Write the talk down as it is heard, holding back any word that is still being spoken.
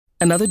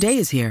Another day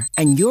is here,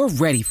 and you're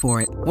ready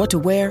for it. What to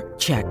wear?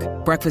 Check.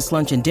 Breakfast,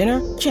 lunch, and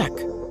dinner? Check.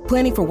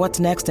 Planning for what's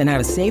next and how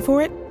to save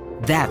for it?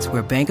 That's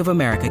where Bank of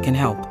America can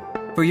help.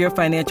 For your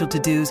financial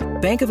to-dos,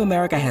 Bank of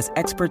America has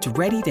experts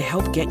ready to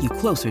help get you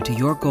closer to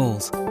your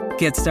goals.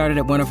 Get started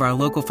at one of our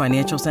local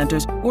financial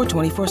centers or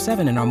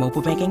 24/7 in our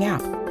mobile banking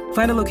app.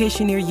 Find a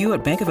location near you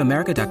at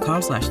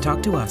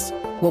bankofamerica.com/talktous.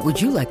 What would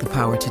you like the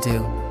power to do?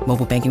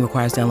 Mobile banking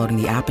requires downloading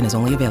the app and is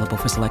only available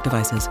for select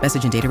devices.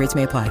 Message and data rates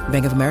may apply.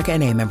 Bank of America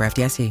N.A., member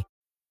FDIC.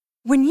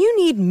 When you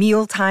need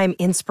mealtime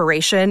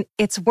inspiration,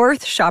 it's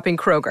worth shopping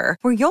Kroger,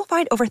 where you'll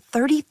find over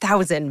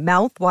 30,000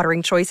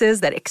 mouth-watering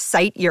choices that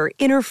excite your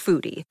inner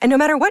foodie. And no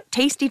matter what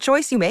tasty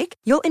choice you make,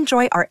 you'll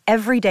enjoy our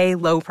everyday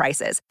low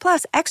prices,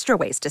 plus extra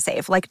ways to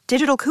save, like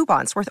digital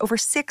coupons worth over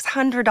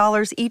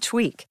 $600 each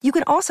week. You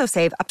can also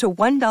save up to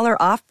 $1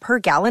 off per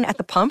gallon at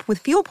the pump with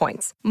fuel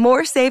points.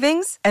 More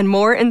savings and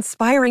more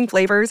inspiring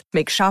flavors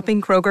make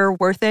shopping Kroger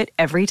worth it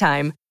every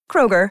time.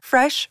 Kroger,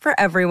 fresh for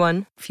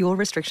everyone. Fuel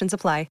restrictions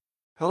apply.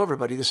 Hello,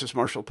 everybody. This is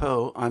Marshall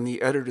Poe. I'm the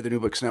editor of the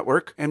New Books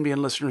Network.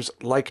 NBN listeners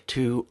like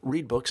to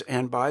read books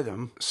and buy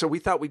them. So we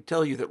thought we'd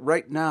tell you that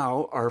right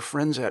now, our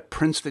friends at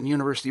Princeton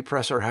University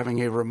Press are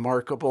having a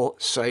remarkable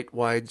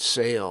site-wide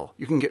sale.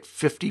 You can get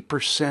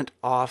 50%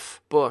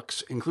 off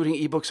books, including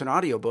ebooks and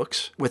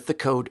audiobooks, with the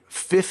code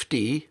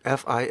 50,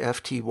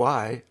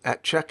 F-I-F-T-Y,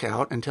 at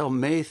checkout until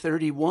May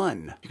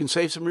 31. You can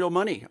save some real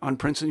money on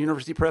Princeton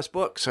University Press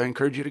books. I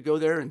encourage you to go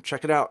there and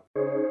check it out.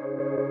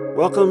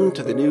 Welcome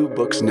to the New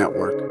Books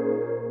Network.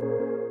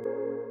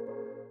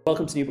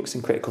 Welcome to New Books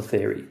in Critical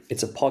Theory.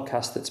 It's a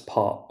podcast that's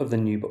part of the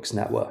New Books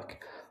Network.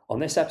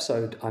 On this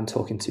episode, I'm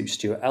talking to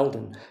Stuart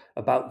Elden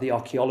about the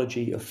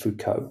Archaeology of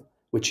Foucault,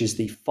 which is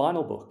the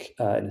final book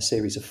in a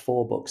series of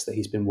 4 books that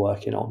he's been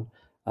working on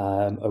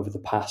over the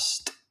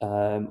past,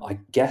 I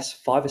guess,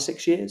 5 or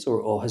 6 years,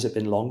 or has it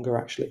been longer,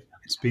 actually?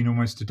 It's been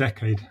almost a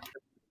decade.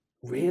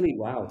 Really?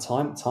 Wow.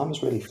 Time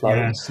has really flown.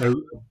 Yeah,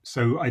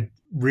 so I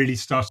really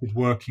started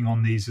working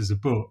on these as a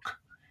book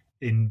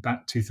in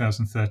back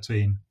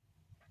 2013.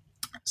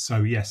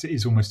 So yes, it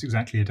is almost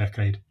exactly a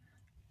decade.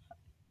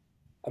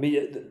 I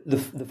mean,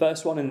 the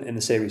first one in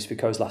the series,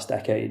 Foucault's Last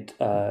Decade,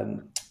 I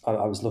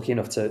was lucky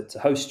enough to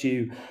host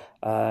you,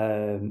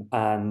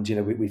 and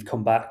we've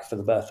come back for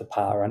The Birth of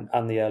Power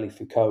and the early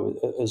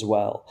Foucault as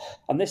well.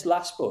 And this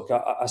last book,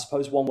 I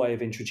suppose one way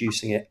of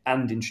introducing it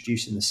and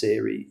introducing the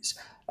series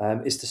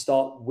is to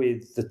start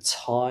with the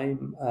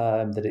time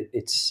that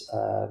it's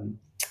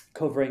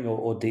covering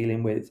or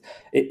dealing with.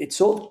 It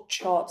sort of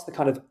charts the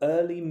kind of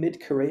early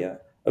mid-career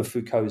of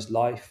Foucault's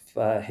life.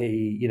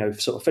 He,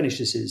 sort of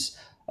finishes his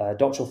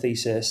doctoral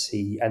thesis.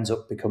 He ends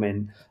up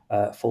becoming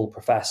a full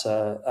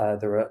professor.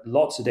 There are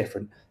lots of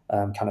different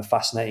kind of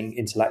fascinating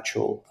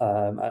intellectual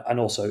and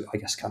also, I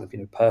guess, kind of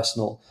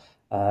personal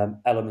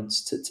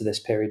elements to this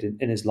period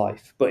in his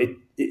life. But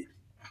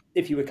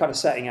if you were kind of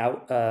setting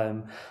out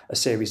a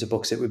series of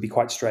books, it would be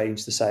quite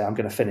strange to say, I'm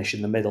going to finish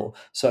in the middle.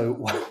 So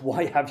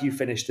why have you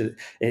finished it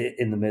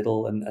in the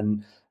middle?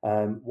 And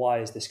why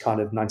is this kind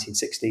of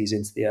 1960s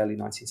into the early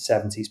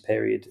 1970s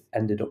period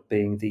ended up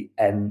being the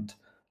end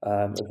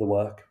of the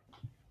work?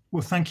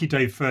 Well, thank you,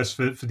 Dave, first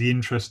for the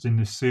interest in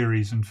this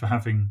series and for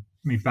having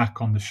me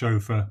back on the show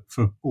for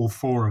all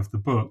 4 of the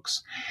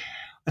books.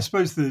 I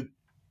suppose the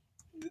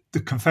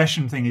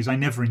confession thing is I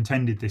never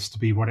intended this to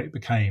be what it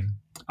became.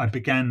 I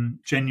began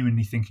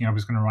genuinely thinking I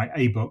was going to write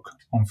a book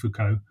on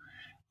Foucault,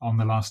 on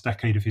the last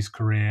decade of his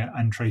career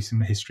and tracing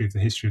the history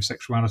of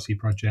sexuality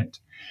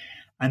project.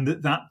 And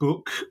that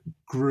book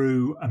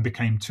grew and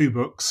became 2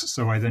 books.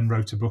 So I then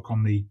wrote a book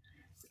on the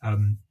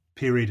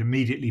period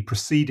immediately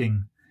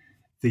preceding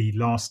the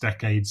last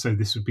decade. So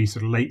this would be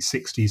sort of late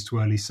 60s to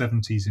early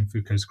 70s in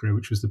Foucault's career,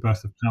 which was the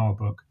Birth of Power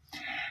book.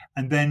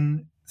 And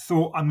then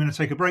thought, I'm going to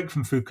take a break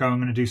from Foucault. I'm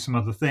going to do some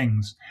other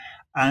things.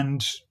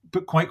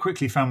 But quite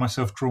quickly found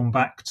myself drawn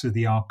back to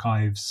the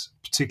archives,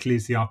 particularly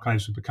as the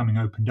archives were becoming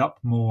opened up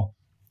more.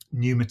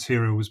 New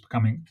material was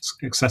becoming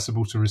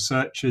accessible to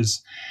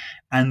researchers,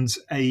 and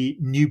a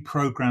new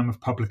program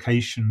of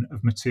publication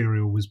of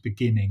material was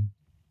beginning.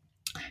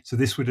 So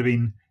this would have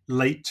been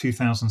late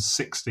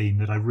 2016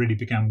 that I really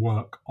began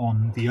work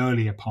on the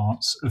earlier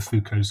parts of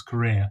Foucault's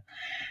career.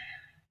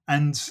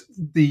 And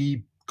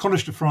the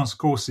Collège de France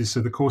courses,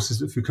 so the courses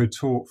that Foucault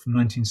taught from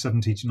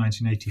 1970 to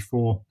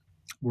 1984,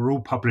 were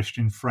all published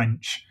in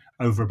French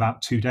over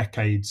about 2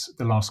 decades.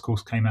 The last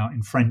course came out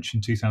in French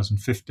in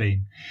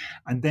 2015.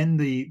 And then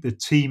the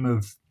team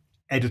of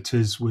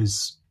editors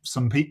was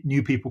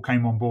new people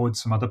came on board,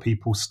 some other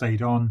people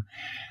stayed on.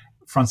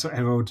 François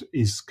Hérault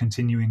is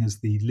continuing as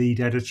the lead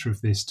editor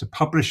of this to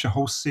publish a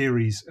whole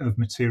series of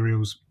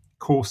materials,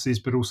 courses,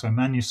 but also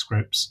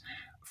manuscripts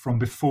from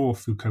before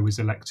Foucault was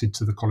elected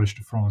to the Collège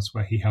de France,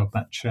 where he held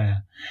that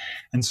chair.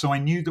 And so I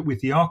knew that with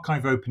the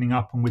archive opening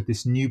up and with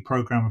this new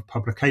program of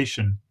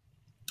publication,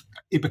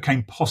 it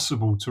became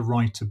possible to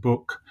write a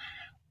book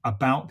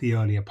about the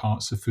earlier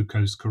parts of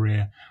Foucault's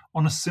career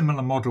on a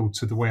similar model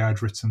to the way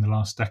I'd written The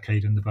Last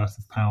Decade and The Birth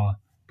of Power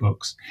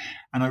books.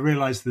 And I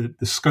realized that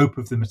the scope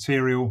of the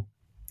material,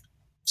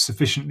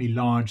 sufficiently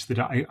large that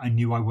I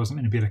knew I wasn't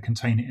going to be able to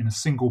contain it in a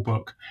single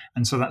book.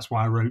 And so that's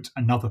why I wrote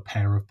another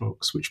pair of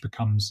books, which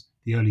becomes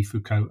the Early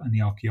Foucault and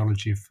the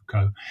Archaeology of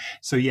Foucault.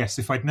 So yes,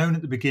 if I'd known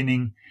at the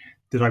beginning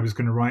that I was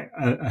going to write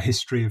a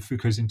history of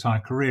Foucault's entire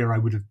career, I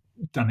would have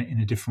done it in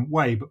a different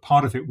way. But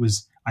part of it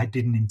was I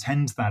didn't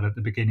intend that at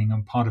the beginning,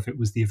 and part of it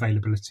was the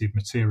availability of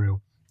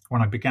material.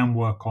 When I began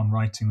work on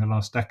writing the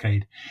last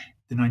decade,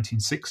 the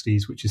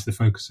 1960s, which is the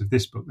focus of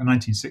this book, the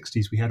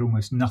 1960s, we had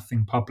almost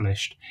nothing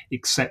published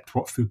except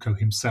what Foucault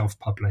himself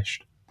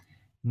published.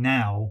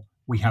 Now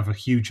we have a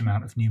huge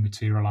amount of new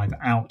material either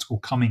out or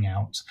coming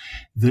out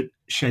that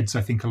sheds,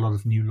 I think, a lot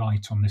of new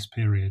light on this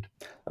period.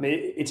 I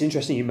mean, it's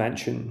interesting you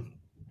mention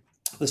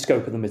the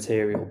scope of the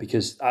material,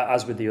 because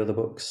as with the other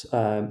books,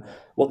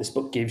 what this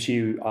book gives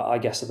you, I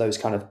guess, are those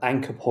kind of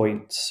anchor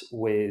points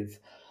with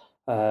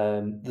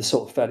the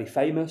sort of fairly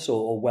famous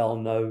or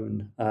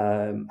well-known,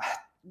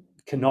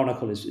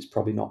 canonical is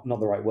probably not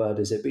the right word,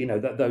 is it?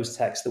 But those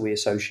texts that we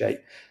associate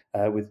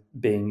with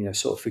being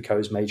sort of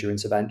Foucault's major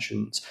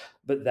interventions,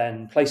 but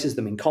then places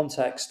them in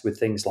context with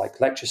things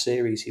like lecture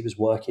series he was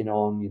working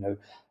on,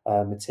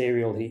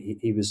 material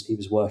he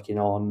was working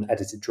on,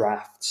 edited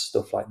drafts,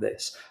 stuff like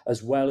this,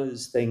 as well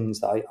as things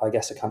that I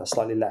guess are kind of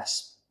slightly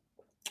less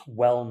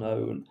well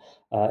known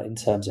in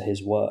terms of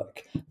his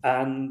work.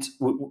 And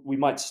we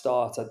might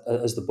start,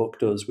 as the book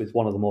does, with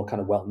one of the more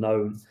kind of well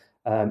known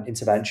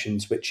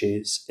interventions, which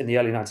is in the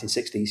early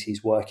 1960s.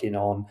 He's working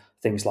on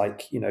things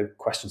like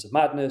questions of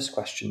madness,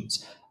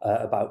 questions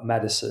about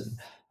medicine,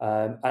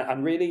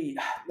 and really,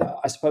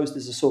 I suppose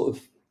there's a sort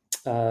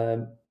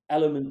of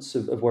elements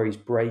of where he's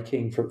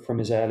breaking from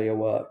his earlier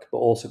work, but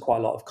also quite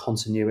a lot of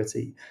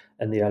continuity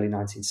in the early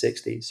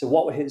 1960s. So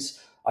what were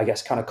his, I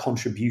guess, kind of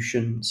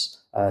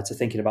contributions to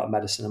thinking about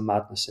medicine and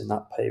madness in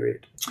that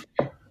period?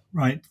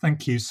 Right,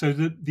 thank you. So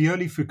the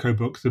early Foucault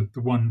book, the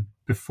one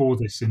before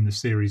this in the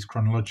series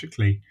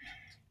chronologically,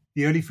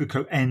 the early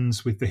Foucault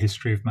ends with the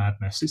history of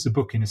madness. It's a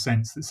book in a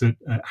sense that's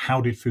how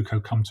did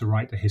Foucault come to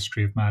write the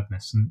history of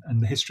madness?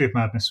 And the history of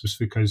madness was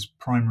Foucault's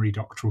primary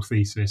doctoral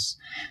thesis.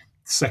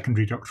 The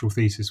secondary doctoral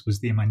thesis was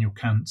the Immanuel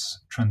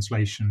Kant's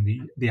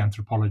translation, the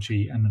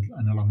Anthropology, and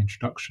a long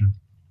introduction.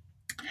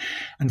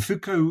 And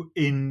Foucault,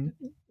 in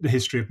the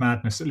history of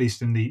madness, at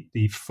least in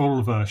the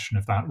full version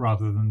of that,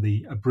 rather than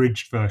the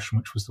abridged version,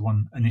 which was the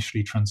one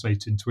initially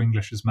translated into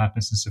English as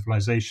Madness and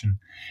Civilization,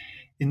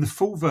 in the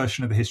full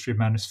version of the history of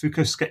madness,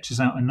 Foucault sketches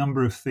out a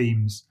number of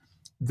themes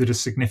that are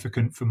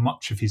significant for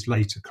much of his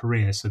later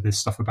career. So there's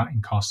stuff about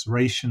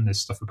incarceration,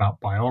 there's stuff about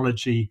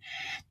biology,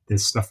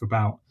 there's stuff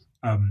about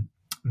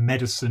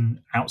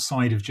medicine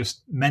outside of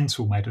just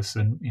mental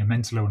medicine,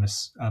 mental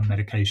illness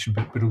medication,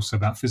 but also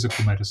about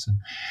physical medicine.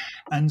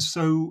 And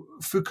so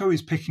Foucault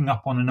is picking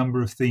up on a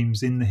number of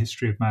themes in the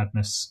history of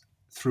madness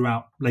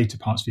throughout later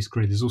parts of his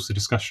career. There's also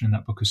discussion in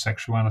that book of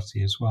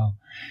sexuality as well.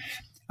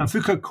 And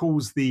Foucault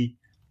calls the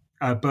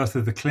Birth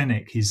of the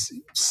Clinic his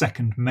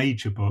second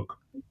major book.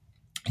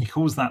 He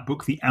calls that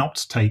book the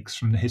outtakes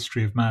from the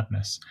history of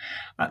madness.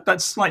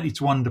 That's slightly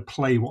to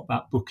underplay what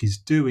that book is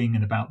doing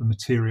and about the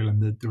material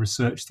and the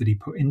research that he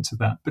put into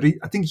that. But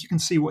I think you can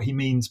see what he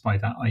means by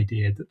that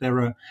idea, that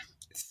there are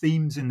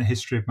themes in the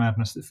history of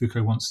madness that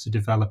Foucault wants to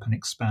develop and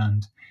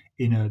expand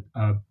in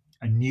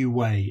a new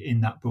way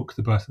in that book,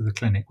 The Birth of the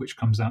Clinic, which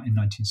comes out in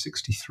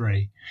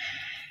 1963.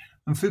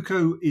 And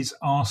Foucault is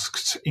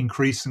asked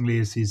increasingly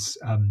as his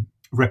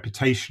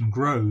reputation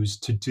grows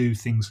to do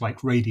things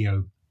like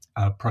radio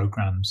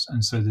programs.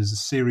 And so there's a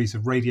series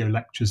of radio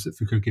lectures that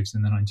Foucault gives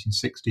in the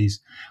 1960s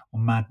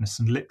on madness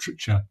and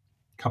literature.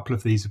 A couple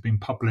of these have been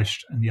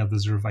published and the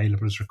others are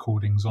available as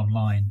recordings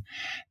online.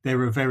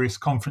 There are various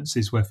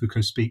conferences where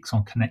Foucault speaks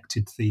on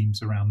connected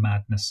themes around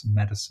madness and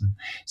medicine.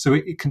 So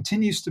it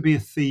continues to be a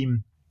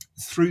theme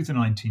through the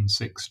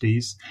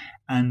 1960s,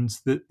 and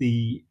that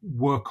the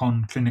work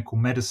on clinical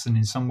medicine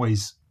in some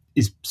ways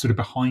is sort of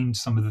behind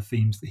some of the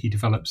themes that he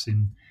develops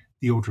in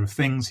The Order of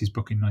Things, his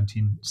book in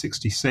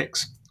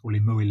 1966, or Les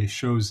mots et les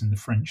choses in the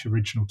French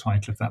original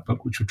title of that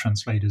book, which would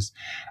translate as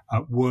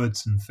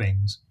Words and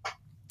Things.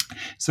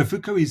 So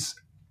Foucault is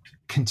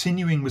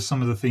continuing with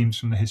some of the themes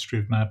from the history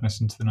of madness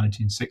into the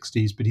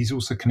 1960s, but he's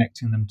also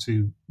connecting them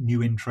to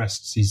new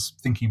interests. He's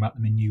thinking about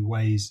them in new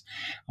ways.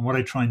 And what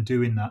I try and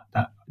do in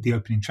the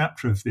opening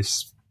chapter of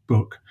this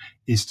book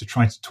is to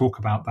try to talk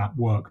about that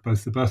work,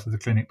 both The Birth of the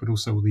Clinic, but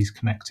also all these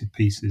connected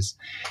pieces,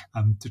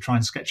 to try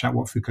and sketch out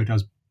what Foucault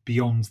does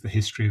beyond the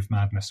history of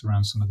madness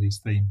around some of these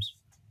themes.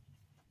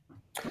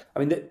 I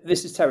mean,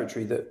 this is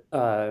territory that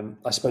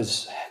I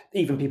suppose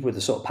even people with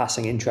a sort of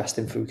passing interest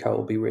in Foucault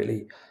will be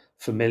really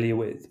familiar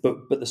with.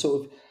 But the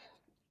sort of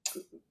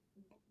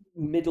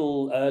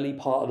early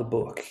part of the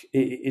book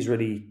is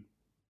really,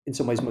 in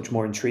some ways, much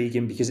more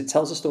intriguing, because it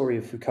tells a story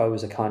of Foucault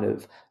as a kind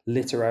of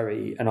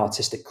literary and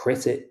artistic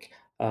critic,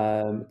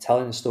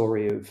 telling a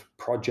story of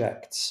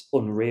projects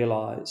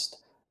unrealized.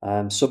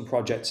 Some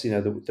projects,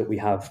 that we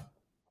have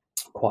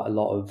quite a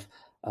lot of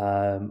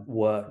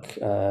work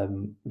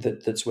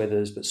that's with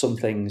us, but some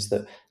things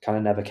that kind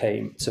of never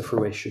came to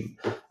fruition.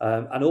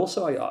 And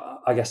also,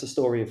 I guess, a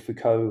story of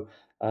Foucault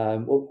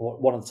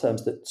One of the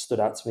terms that stood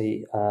out to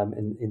me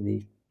in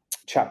the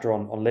chapter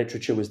on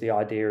literature was the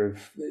idea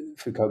of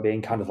Foucault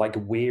being kind of like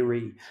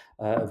weary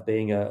of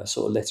being a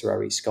sort of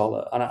literary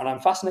scholar. And I'm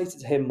fascinated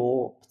to hear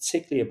more,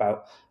 particularly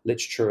about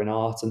literature and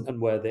art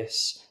and where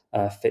this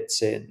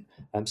fits in.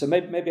 So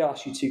maybe I'll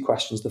ask you two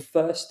questions. The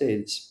first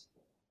is,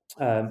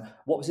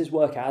 what was his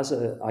work as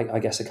I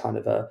guess a kind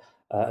of a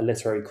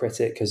literary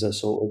critic, as a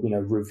sort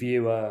of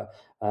reviewer,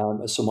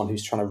 as someone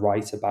who's trying to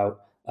write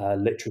about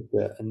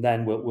literature, and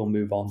then we'll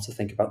move on to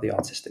think about the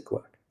artistic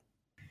work.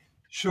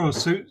 Sure.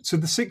 So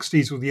the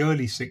 60s, or the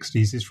early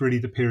 60s, is really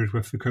the period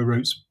where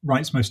Foucault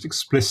writes most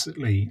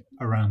explicitly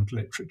around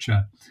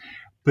literature.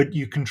 But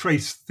you can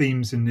trace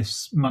themes in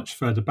this much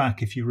further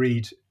back. If you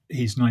read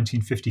his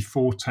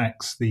 1954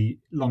 text, The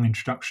Long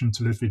Introduction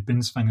to Ludwig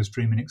Binswanger's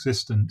Dream in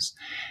Existence,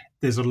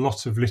 there's a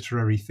lot of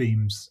literary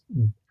themes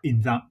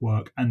in that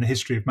work, and The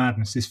History of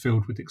Madness is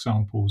filled with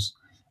examples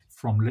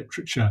from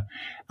literature.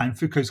 And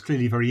Foucault's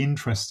clearly very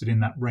interested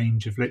in that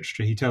range of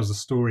literature. He tells a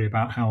story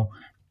about how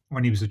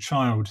when he was a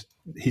child,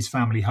 his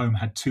family home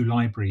had two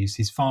libraries.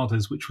 His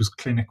father's, which was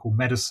clinical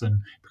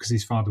medicine, because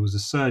his father was a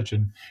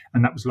surgeon,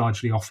 and that was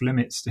largely off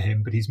limits to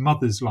him. But his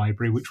mother's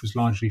library, which was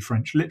largely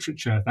French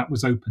literature, that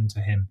was open to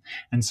him.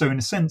 And so in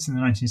a sense, in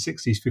the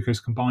 1960s, Foucault's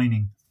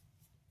combining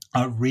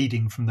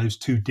reading from those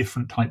two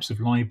different types of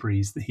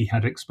libraries that he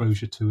had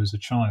exposure to as a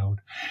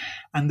child.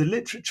 And the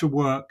literature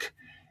work,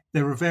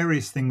 there are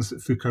various things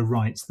that Foucault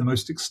writes. The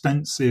most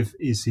extensive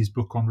is his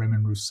book on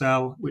Raymond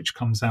Roussel, which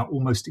comes out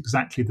almost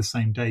exactly the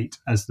same date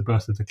as The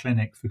Birth of the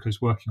Clinic. Foucault's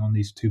working on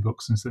these two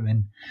books, and so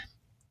then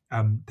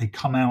they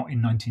come out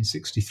in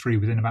 1963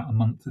 within about a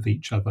month of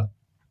each other.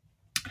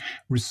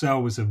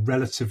 Roussel was a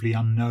relatively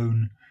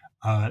unknown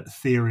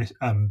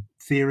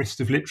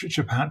theorist of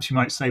literature, perhaps you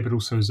might say, but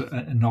also as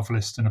a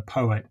novelist and a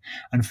poet.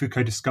 And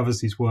Foucault discovers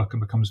his work and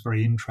becomes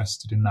very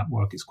interested in that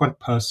work. It's quite a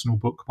personal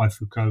book by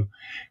Foucault,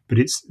 but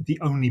it's the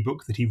only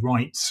book that he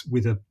writes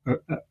with an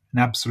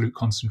absolute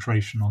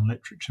concentration on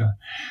literature.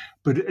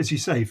 But as you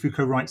say,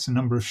 Foucault writes a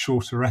number of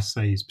shorter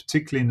essays,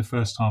 particularly in the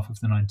first half of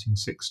the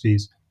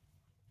 1960s,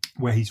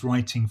 where he's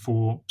writing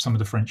for some of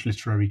the French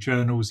literary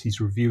journals.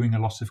 He's reviewing a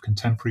lot of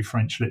contemporary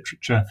French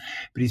literature,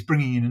 but he's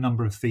bringing in a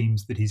number of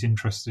themes that he's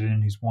interested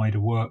in his wider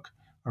work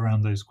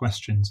around those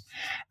questions.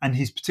 And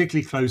he's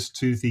particularly close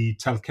to the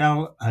Tel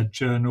Quel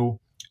journal.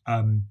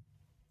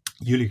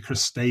 Julia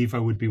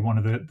Kristeva would be one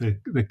of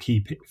the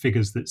key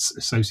figures that's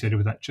associated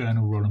with that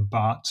journal, Roland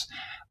Barthes,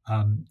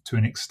 to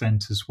an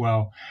extent as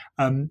well.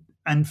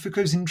 And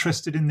Foucault's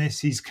interested in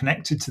this. He's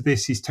connected to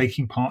this. He's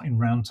taking part in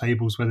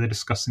roundtables where they're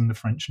discussing the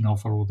French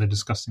novel, or they're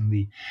discussing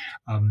the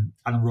Alain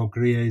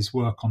Rogrier's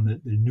work on the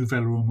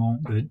Nouvel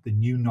Roman, the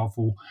new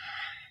novel.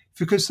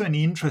 Foucault's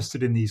certainly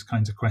interested in these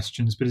kinds of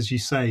questions, but as you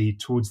say,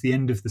 towards the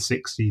end of the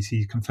 60s,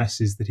 he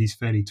confesses that he's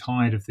fairly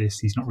tired of this.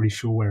 He's not really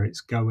sure where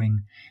it's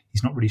going.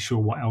 He's not really sure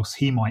what else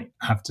he might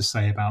have to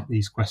say about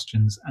these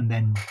questions, and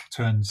then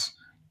turns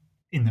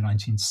in the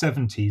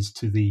 1970s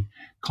to the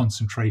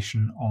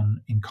concentration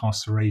on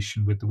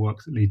incarceration, with the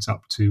work that leads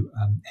up to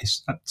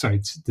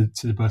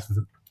the birth of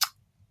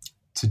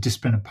to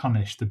Discipline and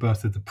Punish, the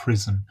birth of the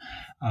prison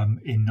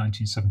in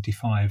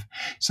 1975.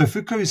 So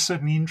Foucault is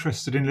certainly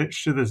interested in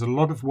literature. There's a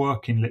lot of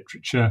work in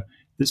literature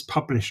that's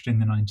published in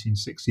the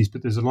 1960s,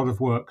 but there's a lot of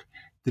work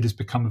that has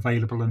become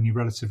available only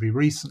relatively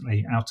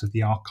recently out of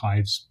the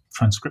archives,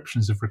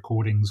 transcriptions of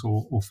recordings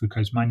or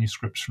Foucault's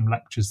manuscripts from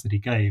lectures that he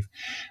gave.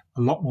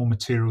 A lot more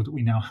material that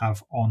we now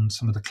have on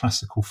some of the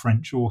classical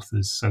French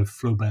authors, so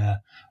Flaubert,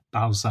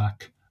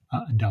 Balzac,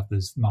 and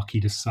others,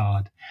 Marquis de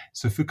Sade.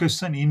 So Foucault's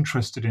certainly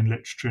interested in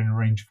literature in a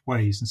range of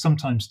ways, and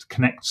sometimes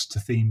connects to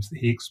themes that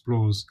he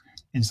explores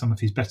in some of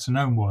his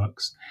better-known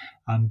works.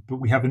 But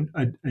we have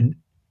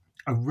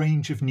a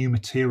range of new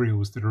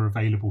materials that are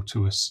available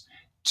to us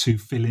to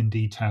fill in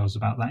details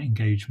about that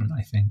engagement,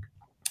 I think.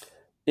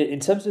 In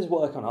terms of his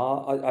work on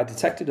art, I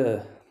detected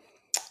a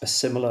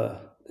similar,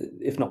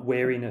 if not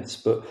weariness,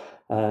 but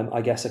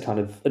I guess a kind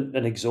of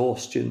an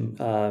exhaustion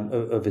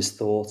of his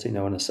thought,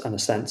 and a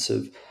sense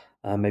of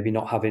maybe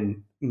not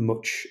having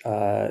much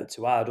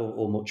to add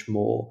or much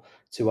more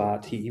to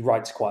add. He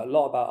writes quite a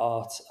lot about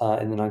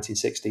art in the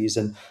 1960s,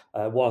 and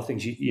one of the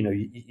things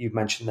you've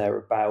mentioned there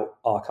about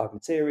archive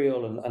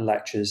material and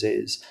lectures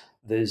is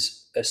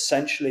there's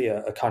essentially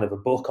a kind of a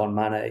book on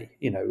Manet,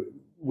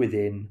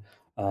 within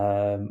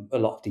a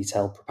lot of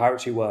detailed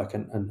preparatory work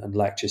and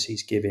lectures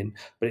he's given,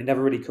 but it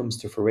never really comes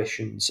to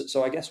fruition.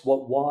 So I guess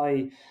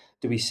why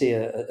do we see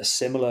a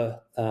similar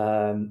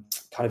kind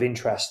of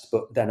interest,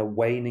 but then a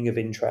waning of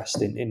interest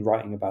in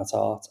writing about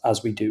art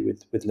as we do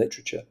with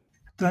literature?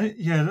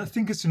 I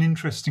think it's an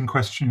interesting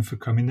question,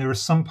 Foucault. I mean, there are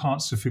some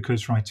parts of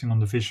Foucault's writing on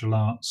the visual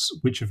arts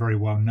which are very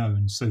well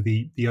known. So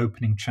the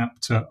opening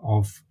chapter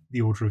of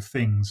The Order of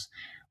Things,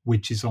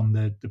 which is on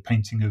the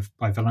painting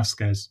by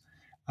Velázquez,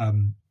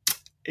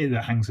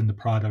 that hangs in the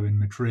Prado in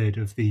Madrid,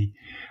 of the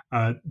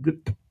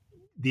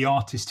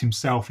artist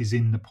himself is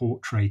in the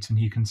portrait, and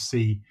you can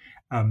see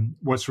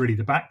what's really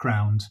the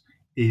background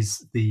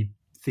is the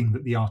thing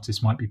that the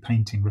artist might be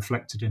painting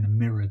reflected in a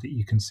mirror that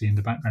you can see in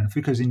the background. And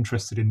Foucault's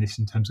interested in this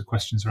in terms of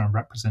questions around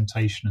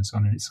representation and so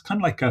on. And it's kind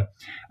of like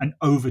an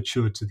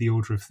overture to the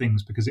order of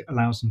things, because it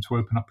allows him to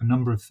open up a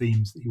number of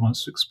themes that he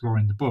wants to explore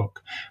in the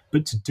book,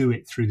 but to do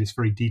it through this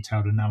very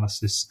detailed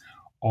analysis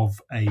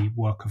of a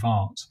work of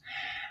art.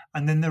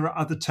 And then there are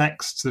other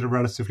texts that are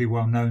relatively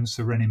well known.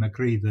 So René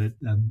Magritte,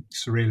 the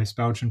surrealist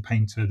Belgian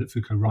painter that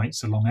Foucault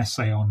writes a long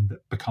essay on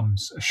that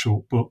becomes a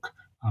short book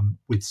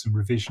with some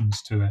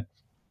revisions to it.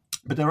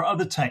 But there are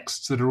other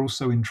texts that are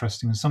also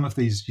interesting. And some of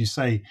these, as you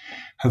say,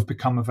 have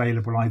become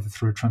available either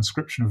through a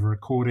transcription of a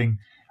recording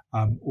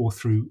or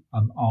through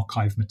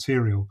archive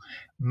material.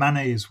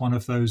 Manet is one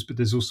of those, but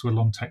there's also a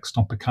long text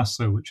on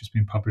Picasso, which has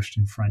been published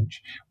in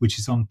French, which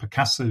is on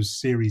Picasso's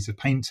series of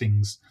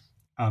paintings,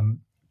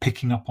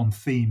 picking up on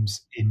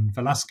themes in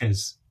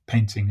Velázquez's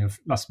painting of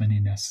Las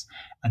Meninas,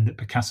 and that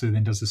Picasso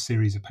then does a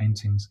series of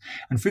paintings.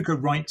 And Foucault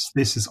writes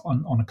this as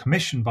on a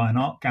commission by an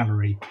art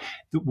gallery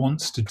that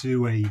wants to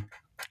do a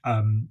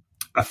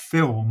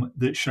film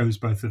that shows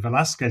both the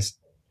Velázquez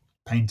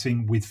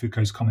painting with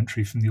Foucault's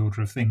commentary from The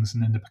Order of Things,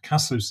 and then the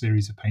Picasso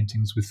series of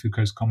paintings with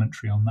Foucault's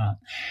commentary on that.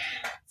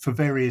 For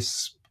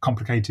various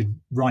complicated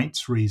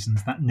rights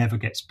reasons, that never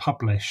gets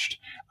published.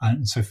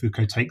 And so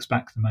Foucault takes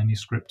back the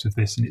manuscript of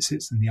this, and it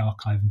sits in the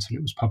archive until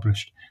it was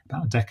published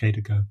about a decade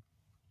ago.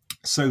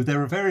 So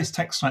there are various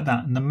texts like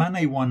that. And the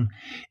Manet one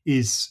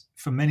is,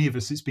 for many of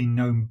us, it's been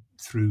known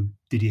through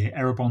Didier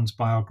Eribon's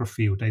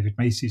biography or David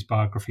Macy's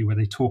biography, where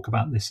they talk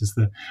about this as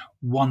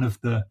one of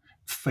the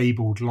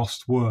fabled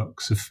lost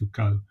works of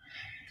Foucault.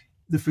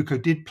 The Foucault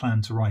did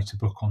plan to write a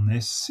book on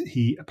this.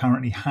 He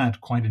apparently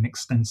had quite an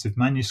extensive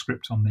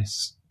manuscript on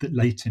this that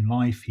late in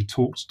life he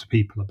talked to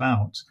people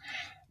about.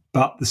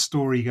 But the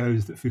story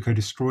goes that Foucault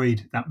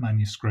destroyed that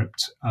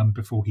manuscript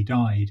before he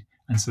died,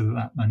 and so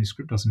that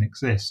manuscript doesn't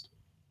exist.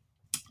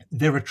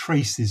 There are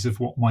traces of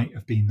what might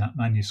have been that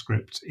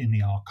manuscript in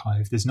the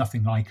archive. There's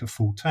nothing like a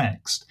full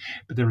text,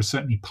 but there are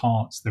certainly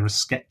parts, there are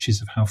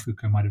sketches of how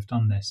Foucault might have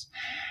done this.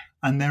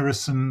 And there are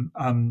some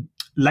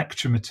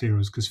lecture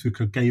materials, because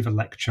Foucault gave a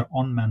lecture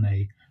on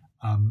Manet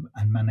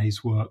and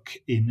Manet's work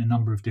in a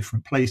number of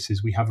different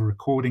places. We have a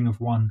recording of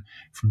one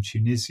from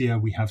Tunisia.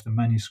 We have the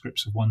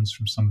manuscripts of ones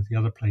from some of the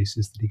other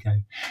places that he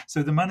gave.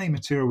 So the Manet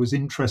material was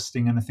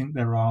interesting, and I think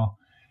there are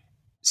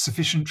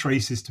sufficient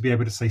traces to be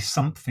able to say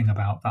something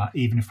about that,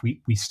 even if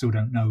we still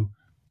don't know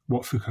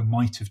what Foucault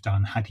might have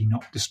done had he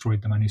not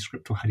destroyed the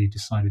manuscript or had he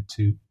decided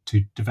to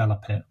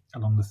develop it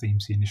along the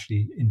themes he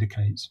initially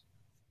indicates.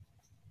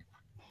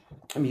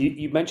 I mean,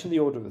 you mentioned The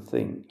Order of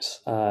Things.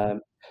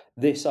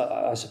 This,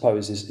 I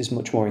suppose, is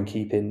much more in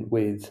keeping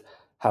with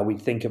how we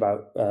think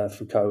about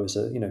Foucault as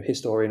a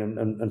historian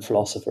and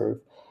philosopher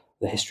of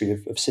the history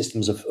of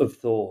systems of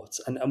thought.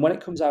 And when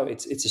it comes out,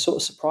 it's a sort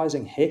of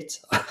surprising hit,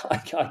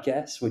 I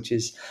guess, which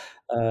is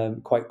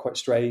quite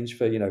strange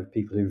for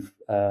people who've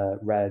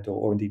read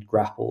or indeed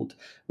grappled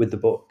with the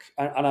book.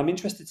 And I'm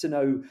interested to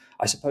know,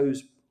 I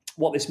suppose,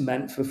 what this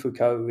meant for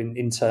Foucault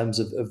in terms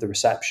of the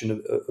reception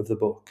of the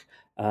book.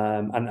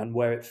 And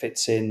where it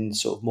fits in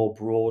sort of more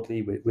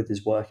broadly with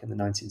his work in the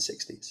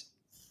 1960s.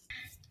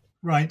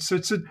 Right. So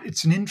it's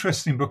an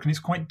interesting book, and it's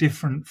quite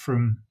different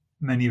from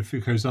many of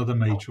Foucault's other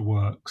major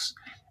works,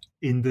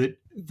 in that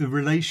the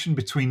relation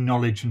between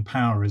knowledge and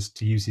power, as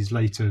to use his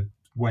later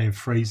way of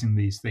phrasing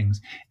these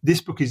things, this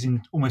book is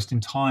almost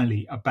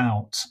entirely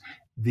about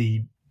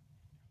the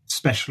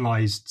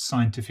specialized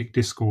scientific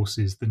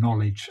discourses, the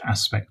knowledge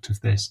aspect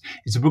of this.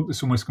 It's a book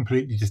that's almost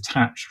completely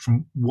detached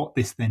from what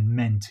this then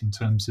meant in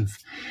terms of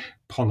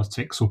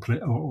politics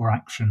or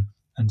action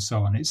and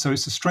so on. So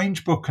it's a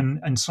strange book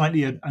and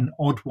slightly an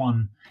odd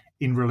one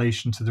in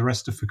relation to the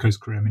rest of Foucault's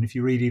career. I mean, if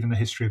you read even The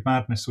History of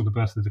Madness or The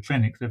Birth of the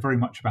Clinic, they're very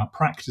much about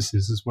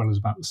practices as well as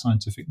about the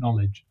scientific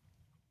knowledge.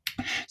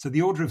 So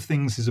The Order of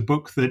Things is a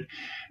book that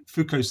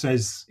Foucault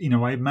says,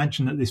 I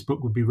imagine that this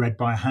book would be read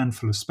by a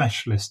handful of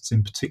specialists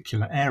in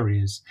particular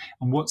areas.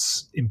 And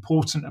what's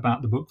important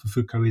about the book for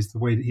Foucault is the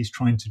way that he's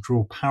trying to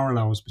draw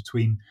parallels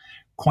between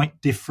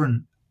quite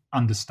different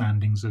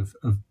understandings of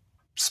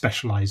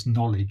specialized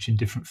knowledge in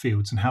different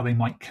fields and how they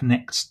might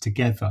connect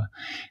together.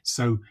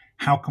 So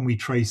how can we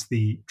trace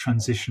the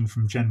transition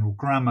from general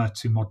grammar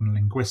to modern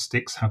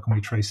linguistics? How can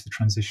we trace the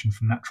transition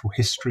from natural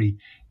history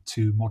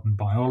to modern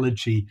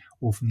biology,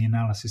 or from the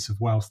analysis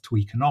of wealth to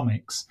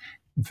economics?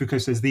 And Foucault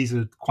says these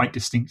are quite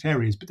distinct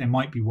areas, but there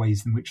might be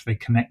ways in which they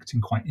connect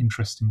in quite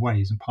interesting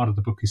ways. And part of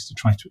the book is to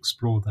try to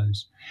explore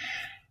those.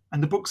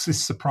 And the book's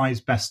this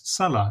surprise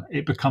bestseller.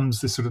 It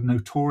becomes this sort of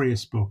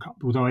notorious book,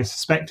 although I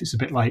suspect it's a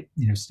bit like,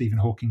 Stephen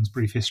Hawking's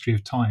Brief History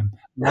of Time.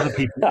 A lot of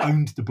people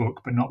owned the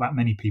book, but not that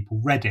many people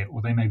read it,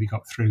 or they maybe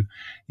got through,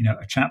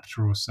 a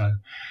chapter or so.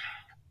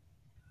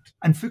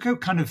 And Foucault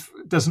kind of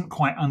doesn't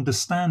quite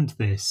understand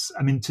this.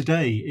 I mean,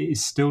 today it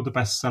is still the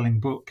best-selling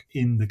book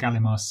in the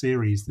Gallimard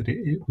series that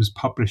it was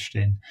published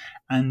in.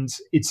 And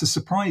it's a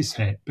surprise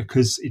hit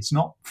because it's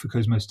not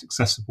Foucault's most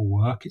accessible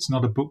work. It's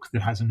not a book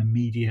that has an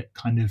immediate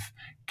kind of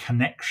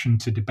connection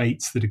to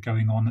debates that are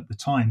going on at the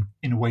time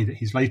in a way that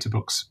his later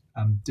books,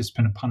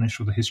 Discipline and Punish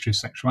or The History of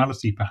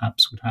Sexuality,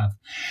 perhaps would have.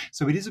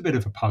 So it is a bit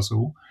of a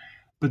puzzle.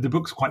 But the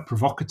book's quite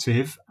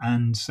provocative,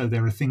 and so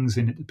there are things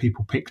in it that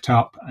people picked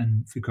up,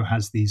 and Foucault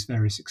has these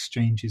various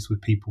exchanges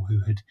with people who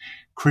had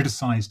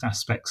criticised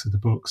aspects of the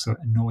book, so it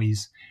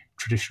annoys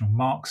traditional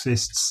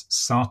Marxists.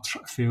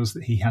 Sartre feels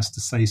that he has to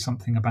say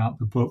something about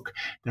the book.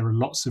 There are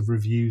lots of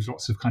reviews,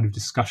 lots of kind of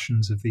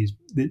discussions of the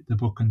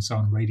book and so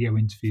on, radio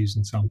interviews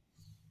and so on.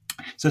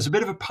 So it's a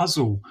bit of a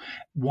puzzle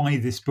why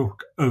this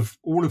book, of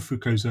all of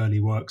Foucault's early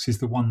works, is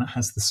the one that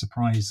has the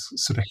surprise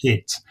sort of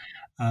hit.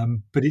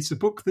 But it's a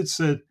book that's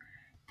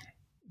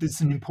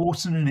an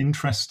important and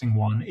interesting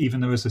one,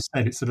 even though, as I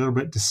said, it's a little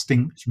bit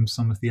distinct from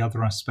some of the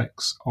other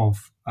aspects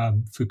of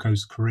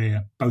Foucault's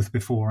career, both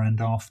before and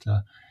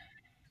after.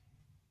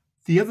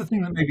 The other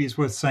thing that maybe is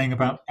worth saying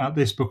about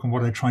this book and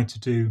what I tried to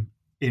do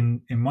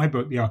in my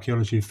book, The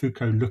Archaeology of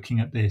Foucault, looking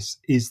at this,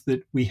 is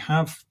that we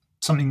have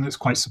something that's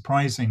quite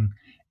surprising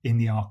in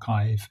the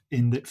archive,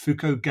 in that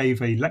Foucault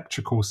gave a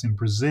lecture course in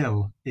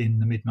Brazil in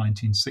the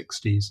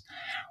mid-1960s,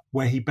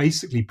 where he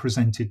basically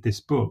presented this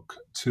book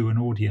to an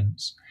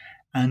audience.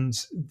 And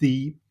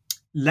the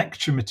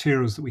lecture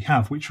materials that we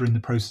have, which are in the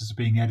process of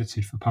being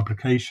edited for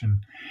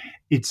publication,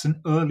 it's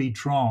an early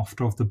draft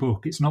of the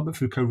book. It's not that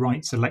Foucault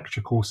writes a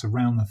lecture course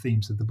around the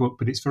themes of the book,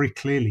 but it's very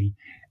clearly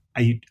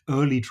an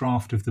early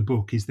draft of the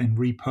book is then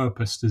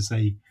repurposed as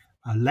a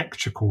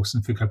lecture course.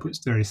 And Foucault puts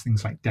various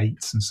things like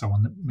dates and so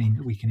on that mean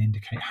that we can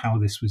indicate how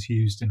this was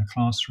used in a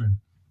classroom.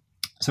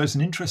 So it's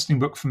an interesting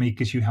book for me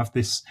because you have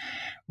this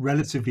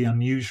relatively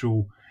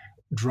unusual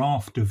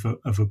draft of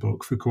a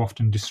book. Foucault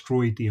often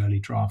destroyed the early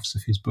drafts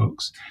of his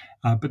books,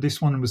 but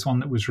this one was one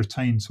that was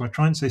retained. So I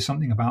try and say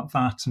something about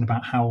that and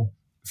about how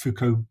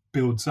Foucault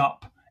builds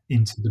up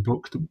into the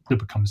book that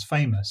becomes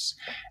famous.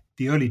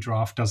 The early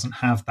draft doesn't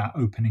have that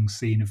opening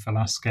scene of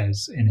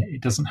Velázquez in it.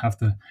 It doesn't have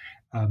the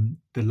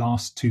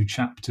last two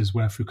chapters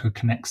where Foucault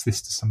connects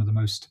this to some of the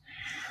most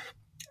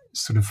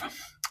sort of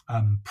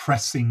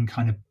pressing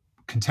kind of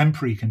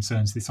contemporary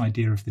concerns, this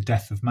idea of the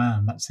death of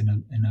man. That's in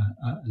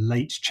a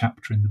late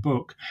chapter in the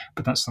book,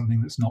 but that's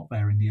something that's not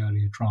there in the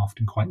earlier draft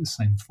in quite the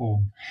same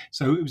form.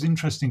 So it was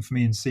interesting for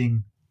me in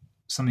seeing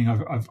something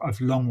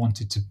I've long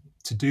wanted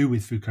to do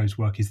with Foucault's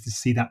work, is to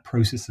see that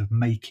process of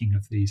making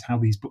of these, how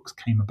these books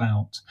came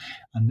about,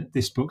 and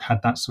this book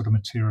had that sort of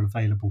material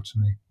available to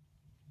me.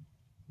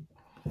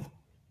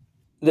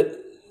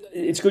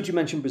 It's good you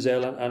mentioned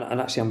Brazil,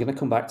 and actually I'm going to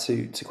come back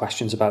to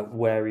questions about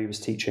where he was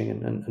teaching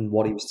and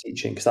what he was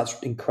teaching, because that's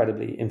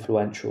incredibly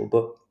influential.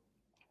 But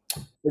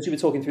as you were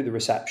talking through the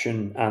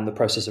reception and the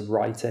process of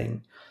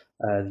writing,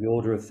 the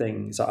order of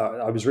things,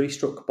 I was really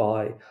struck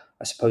by,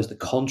 I suppose, the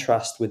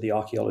contrast with the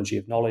archaeology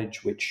of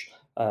knowledge, which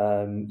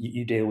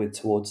you deal with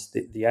towards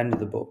the end of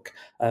the book.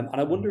 And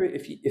I wonder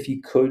if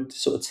you could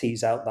sort of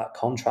tease out that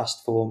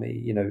contrast for me.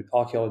 You know,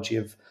 archaeology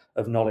of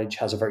knowledge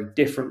has a very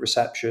different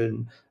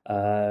reception.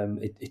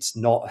 It's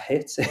not a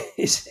hit.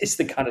 It's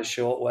the kind of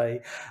short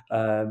way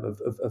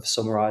of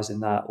summarizing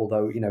that,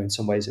 although, you know, in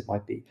some ways it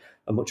might be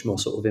a much more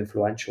sort of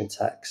influential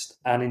text.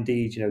 And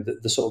indeed, you know,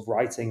 the sort of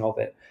writing of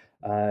it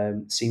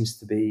seems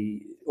to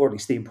be, or at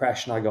least the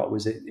impression I got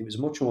was it was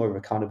much more of a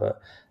kind of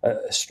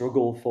a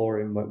struggle for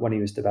him when he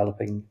was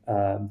developing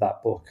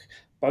that book,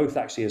 both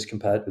actually as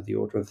compared with The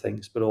Order of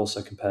Things, but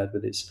also compared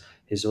with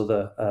his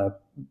other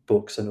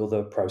books and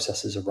other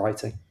processes of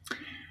writing.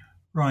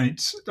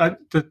 Right.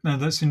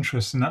 That's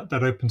interesting.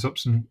 That opens up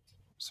some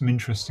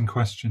interesting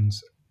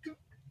questions.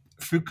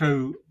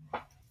 Foucault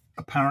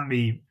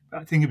apparently,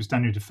 I think it was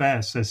Daniel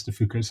Defer says to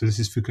Foucault, so this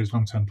is Foucault's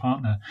long-term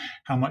partner,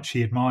 how much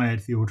he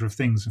admired The Order of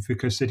Things. And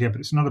Foucault said, yeah, but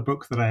it's not a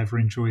book that I ever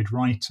enjoyed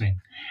writing.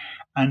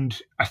 And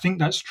I think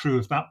that's true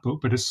of that book,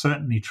 but it's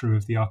certainly true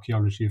of The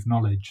Archaeology of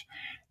Knowledge.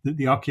 That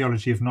The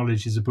Archaeology of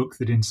Knowledge is a book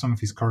that in some of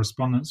his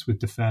correspondence with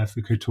Defer,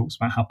 Foucault talks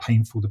about how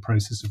painful the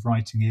process of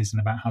writing is and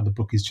about how the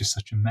book is just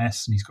such a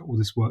mess and he's got all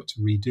this work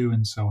to redo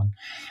and so on.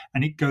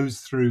 And it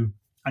goes through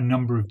a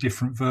number of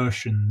different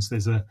versions.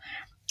 There's a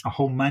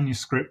whole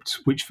manuscript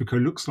which Foucault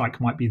looks like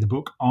might be the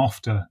book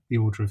after The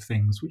Order of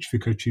Things, which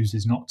Foucault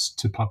chooses not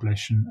to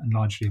publish and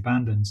largely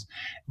abandons,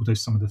 although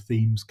some of the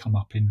themes come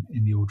up in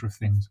The Order of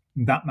Things.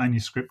 And that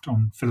manuscript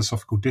on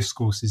philosophical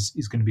discourse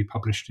is going to be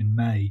published in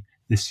May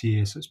this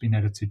year, so it's been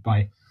edited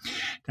by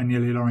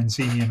Daniele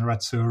Lorenzini and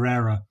Orazio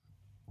Herrera,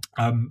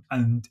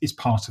 and is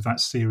part of that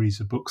series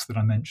of books that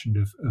I mentioned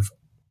of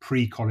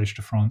pre-Collège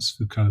de France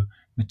Foucault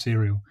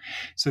material.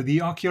 So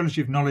The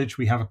Archaeology of Knowledge,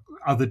 we have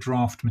other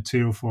draft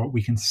material for it.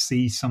 We can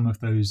see some of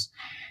those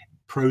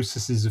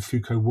processes of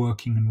Foucault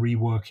working and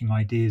reworking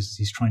ideas as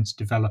he's trying to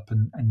develop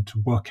and to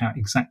work out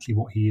exactly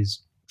what he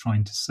is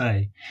trying to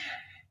say.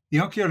 The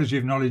Archaeology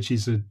of Knowledge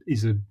is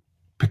a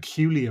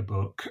peculiar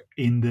book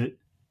in that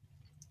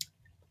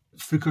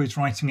Foucault is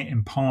writing it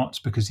in part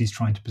because he's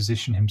trying to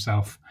position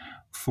himself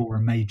for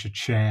a major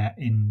chair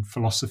in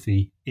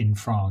philosophy in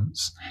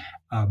France.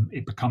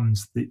 It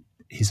becomes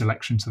his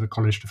election to the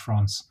Collège de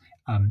France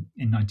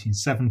in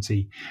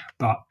 1970,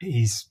 but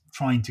he's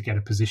trying to get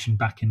a position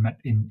back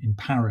in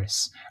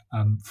Paris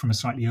from a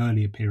slightly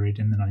earlier period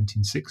in the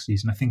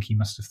 1960s. And I think he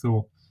must have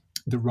thought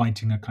that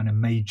writing a kind of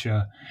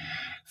major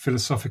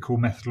philosophical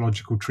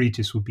methodological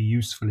treatise would be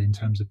useful in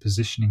terms of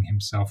positioning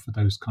himself for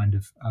those kind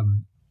of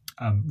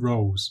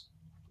roles.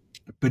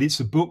 But it's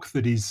a book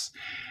that is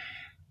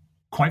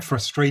quite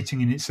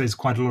frustrating, and it says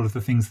quite a lot of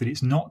the things that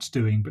it's not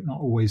doing, but not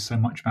always so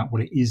much about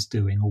what it is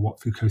doing or what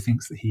Foucault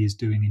thinks that he is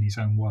doing in his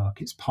own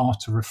work. It's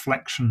part a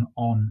reflection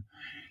on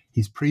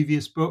his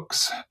previous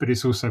books, but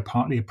it's also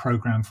partly a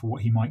program for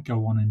what he might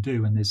go on and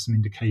do. And there's some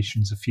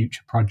indications of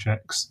future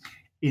projects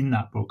in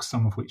that book,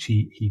 some of which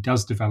he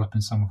does develop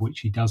and some of which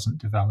he doesn't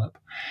develop.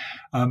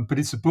 But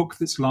it's a book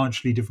that's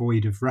largely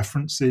devoid of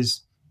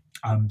references,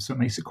 so it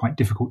makes it quite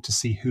difficult to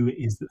see who it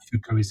is that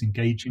Foucault is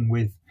engaging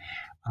with.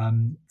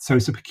 So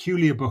it's a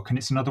peculiar book, and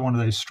it's another one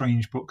of those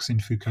strange books in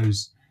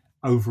Foucault's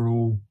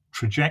overall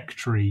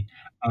trajectory.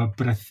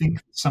 But I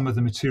think some of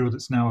the material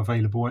that's now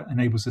available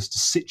enables us to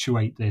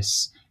situate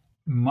this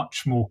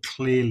much more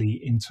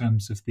clearly in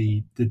terms of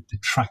the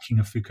tracking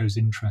of Foucault's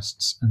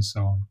interests and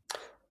so on.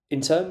 In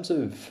terms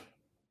of,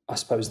 I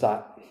suppose,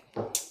 that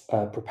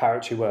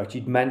preparatory work,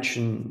 you'd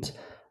mentioned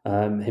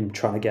him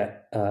trying to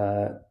get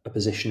a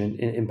position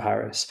in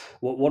Paris.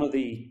 One of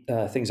the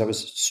things I was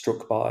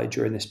struck by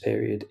during this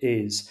period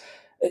is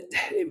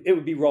it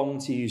would be wrong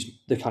to use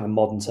the kind of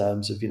modern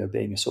terms of,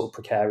 being a sort of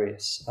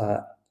precarious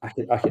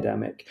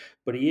academic,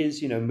 but he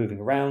is, moving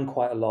around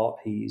quite a lot.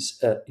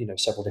 He's at,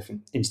 several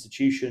different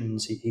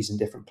institutions. He's in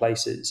different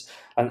places.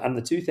 And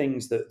the two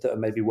things that are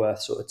maybe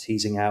worth sort of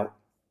teasing out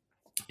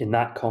in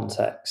that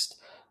context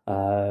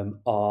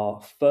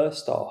are,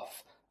 first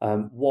off,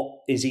 what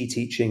is he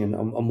teaching,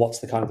 and what's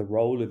the kind of the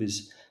role of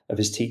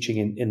his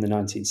teaching in the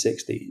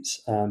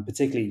 1960s,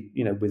 particularly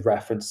with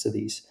reference to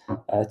these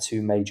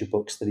two major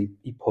books that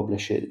he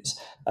publishes,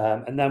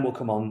 and then we'll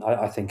come on,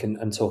 I think,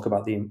 and talk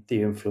about the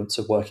influence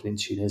of working in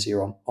Tunisia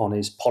on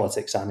his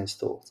politics and his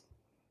thought.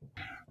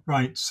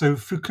 Right. So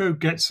Foucault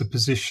gets a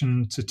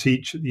position to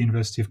teach at the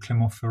University of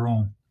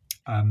Clermont-Ferrand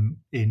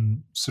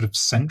in sort of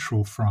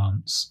central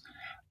France.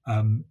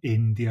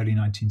 In the early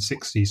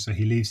 1960s. So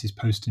he leaves his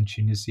post in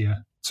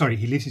Tunisia. Sorry,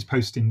 he leaves his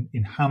post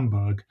in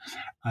Hamburg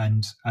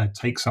and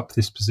takes up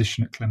this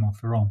position at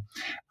Clermont-Ferrand.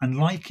 And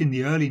like in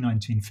the early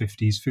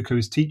 1950s, Foucault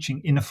is teaching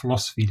in a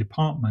philosophy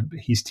department, but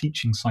he's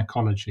teaching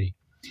psychology.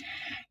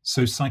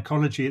 So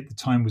psychology at the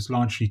time was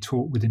largely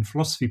taught within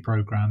philosophy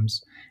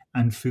programs,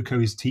 and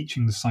Foucault is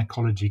teaching the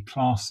psychology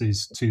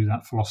classes to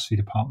that philosophy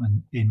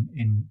department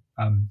in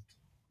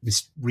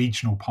this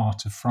regional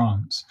part of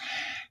France.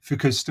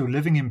 Foucault's still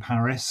living in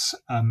Paris.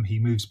 He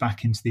moves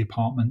back into the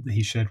apartment that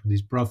he shared with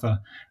his brother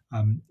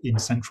in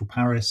central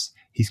Paris.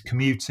 He's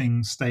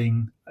commuting,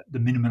 staying the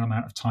minimum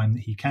amount of time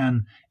that he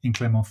can in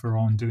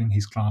Clermont-Ferrand, doing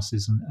his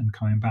classes and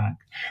coming back.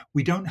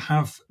 We don't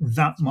have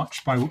that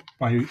much by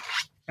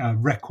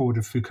record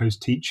of Foucault's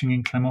teaching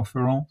in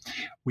Clermont-Ferrand.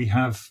 We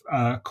have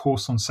a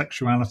course on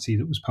sexuality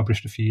that was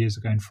published a few years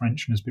ago in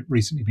French and has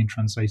recently been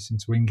translated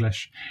into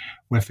English,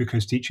 where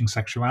Foucault's teaching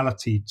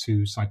sexuality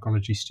to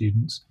psychology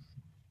students.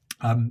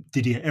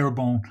 Didier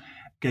Eribon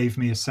gave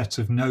me a set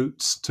of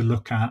notes to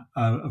look at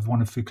of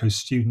one of Foucault's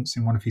students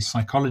in one of his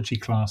psychology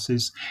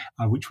classes,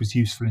 which was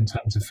useful in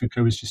terms of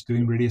Foucault was just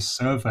doing really a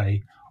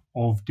survey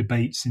of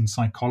debates in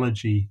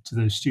psychology to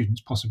those students,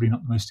 possibly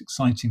not the most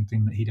exciting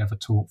thing that he'd ever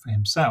taught for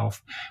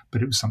himself,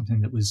 but it was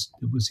something that was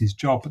his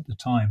job at the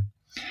time.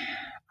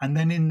 And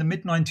then in the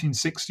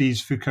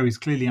mid-1960s, Foucault is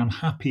clearly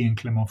unhappy in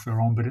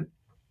Clermont-Ferrand, but a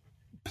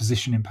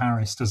position in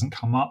Paris doesn't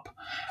come up,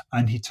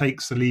 and he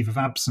takes a leave of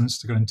absence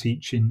to go and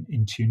teach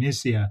in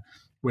Tunisia,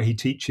 where he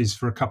teaches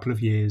for a couple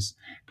of years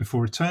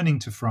before returning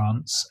to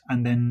France,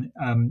 and then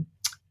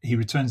he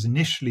returns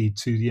initially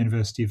to the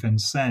University of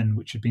Vincennes,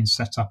 which had been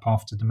set up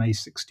after the May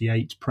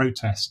 68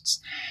 protests.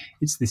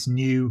 It's this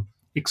new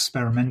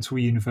experimental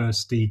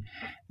university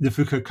that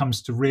Foucault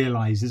comes to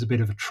realize is a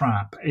bit of a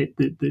trap,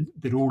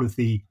 that all of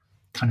the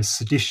kind of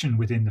sedition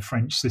within the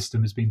French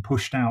system has been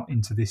pushed out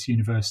into this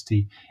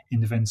university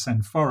in the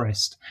Vincennes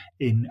forest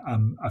in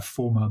a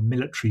former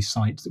military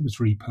site that was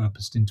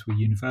repurposed into a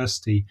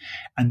university.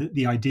 And that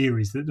the idea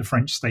is that the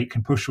French state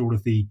can push all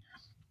of the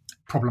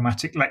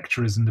problematic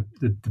lecturers and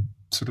the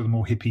sort of the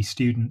more hippie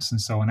students and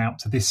so on out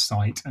to this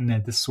site, and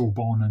then the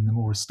Sorbonne and the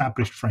more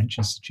established French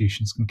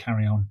institutions can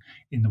carry on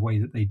in the way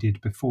that they did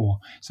before.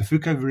 So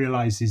Foucault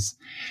realizes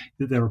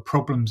that there are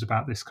problems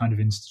about this kind of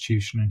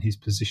institution and his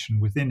position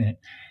within it.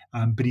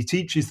 But he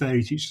teaches there,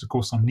 he teaches a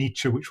course on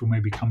Nietzsche, which we'll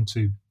maybe come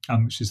to,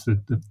 which is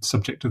the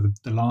subject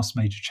of the last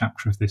major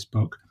chapter of this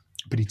book.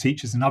 But he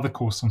teaches another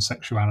course on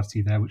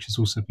sexuality there, which has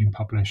also been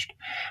published.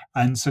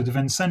 And so the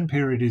Vincennes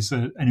period is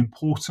an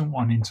important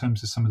one in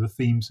terms of some of the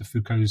themes of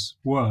Foucault's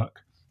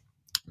work,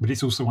 but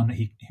it's also one that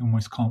he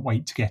almost can't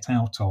wait to get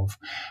out of.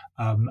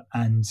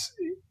 And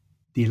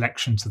the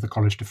election to the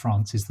Collège de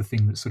France is the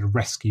thing that sort of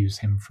rescues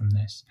him from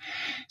this.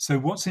 So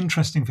what's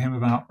interesting for him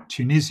about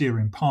Tunisia,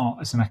 in part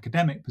as an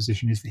academic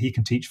position, is that he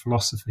can teach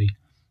philosophy,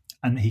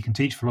 and that he can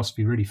teach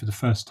philosophy really for the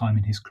first time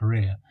in his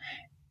career.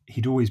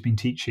 He'd always been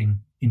teaching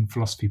in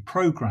philosophy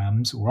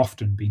programs, or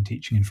often been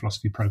teaching in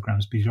philosophy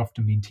programs, but he'd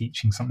often been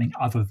teaching something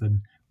other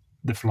than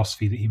the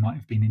philosophy that he might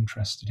have been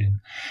interested in.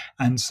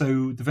 And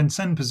so the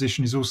Vincennes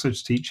position is also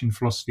to teach in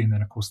philosophy, and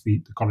then of course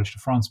the Collège de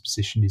France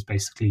position is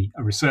basically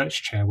a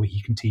research chair where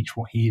he can teach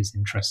what he is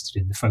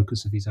interested in, the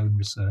focus of his own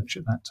research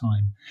at that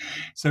time.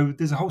 So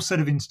there's a whole set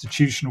of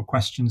institutional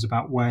questions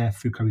about where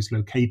Foucault is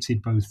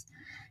located, both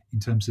in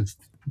terms of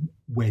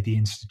where the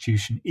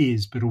institution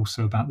is, but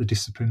also about the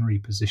disciplinary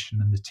position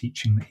and the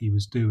teaching that he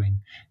was doing,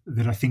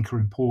 that I think are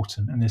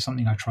important. And there's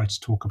something I try to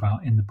talk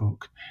about in the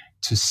book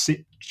to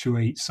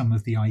situate some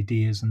of the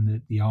ideas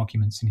and the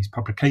arguments in his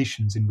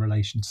publications in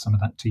relation to some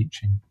of that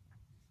teaching.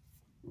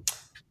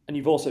 And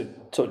you've also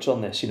touched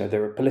on this,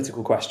 there are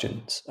political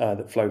questions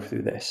that flow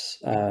through this,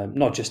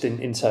 not just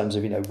in terms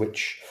of,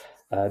 which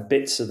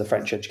bits of the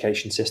French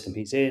education system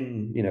he's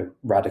in,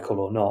 radical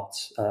or not,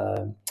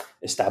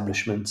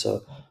 establishment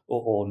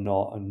or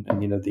not, and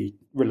the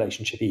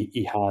relationship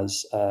he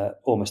has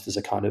almost as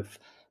a kind of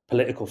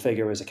political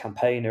figure, as a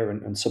campaigner,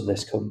 and some of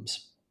this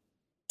comes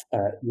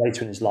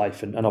later in his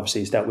life, and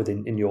obviously he's dealt with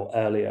in your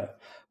earlier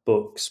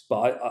books.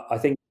 But I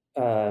think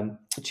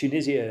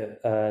Tunisia,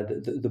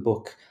 the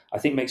book, I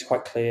think makes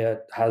quite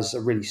clear, has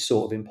a really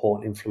sort of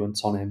important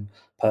influence on him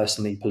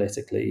personally,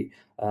 politically,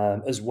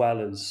 as well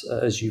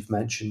as you've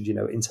mentioned,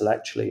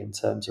 intellectually, in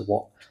terms of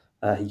what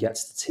he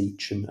gets to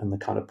teach and the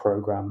kind of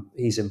program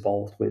he's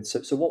involved with.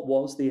 So what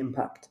was the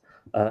impact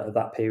of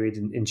that period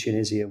in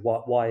Tunisia?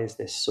 Why is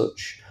this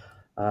such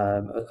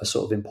a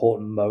sort of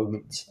important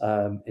moment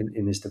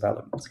in his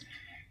development?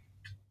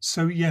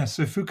 So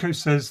Foucault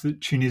says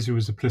that Tunisia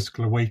was a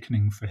political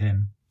awakening for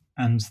him,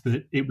 and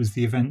that it was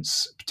the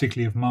events,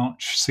 particularly of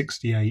March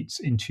 68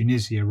 in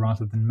Tunisia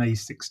rather than May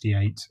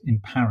 68 in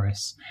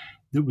Paris,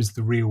 that was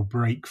the real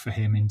break for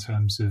him in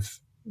terms of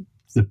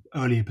the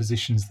earlier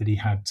positions that he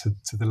had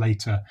to the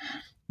later,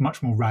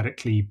 much more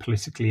radically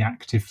politically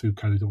active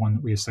Foucault, the one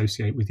that we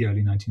associate with the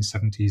early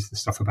 1970s, the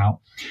stuff about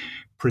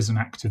prison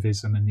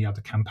activism and the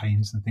other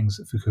campaigns and things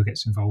that Foucault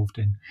gets involved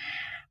in.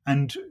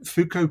 And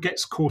Foucault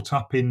gets caught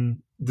up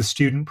in the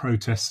student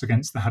protests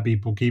against the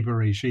Habib Bourguiba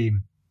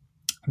regime.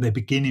 They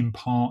begin in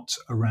part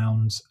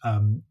around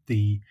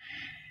the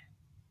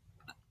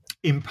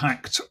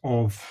impact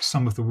of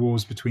some of the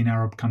wars between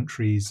Arab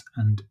countries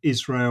and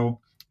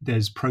Israel.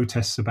 There's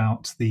protests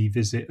about the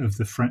visit of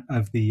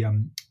the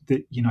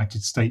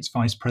United States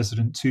Vice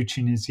President to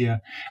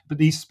Tunisia, but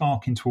these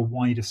spark into a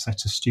wider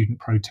set of student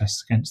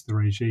protests against the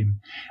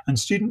regime. And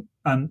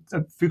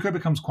Foucault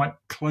becomes quite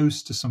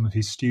close to some of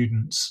his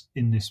students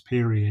in this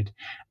period,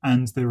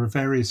 and there are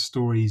various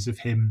stories of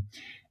him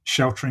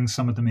sheltering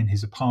some of them in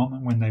his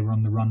apartment when they were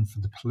on the run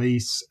for the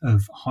police,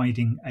 of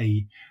hiding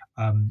a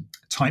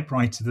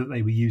typewriter that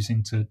they were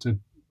using to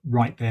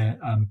write their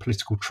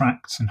political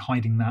tracts and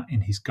hiding that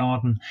in his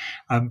garden.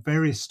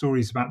 Various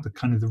stories about the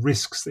kind of the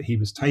risks that he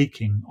was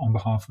taking on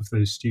behalf of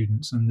those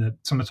students, and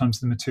sometimes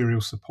the material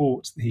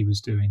support that he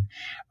was doing,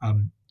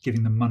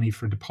 giving them money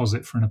for a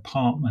deposit for an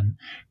apartment,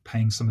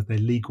 paying some of their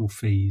legal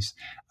fees.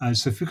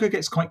 So Foucault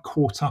gets quite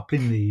caught up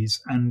in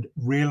these and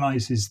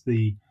realizes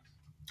the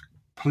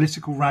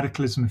political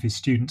radicalism of his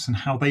students and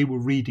how they were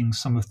reading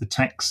some of the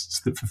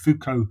texts that for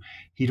Foucault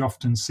he'd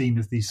often seen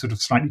as these sort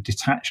of slightly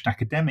detached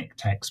academic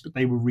texts, but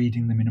they were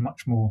reading them in a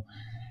much more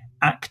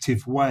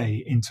active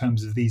way in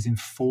terms of these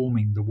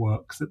informing the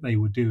work that they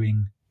were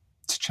doing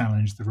to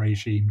challenge the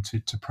regime,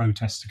 to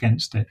protest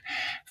against it.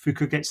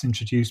 Foucault gets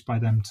introduced by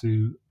them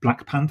to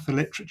Black Panther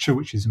literature,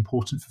 which is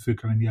important for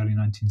Foucault in the early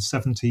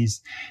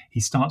 1970s.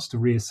 He starts to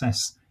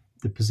reassess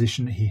the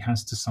position that he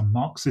has to some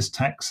Marxist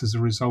texts as a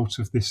result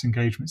of this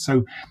engagement.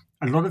 So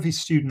a lot of his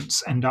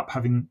students end up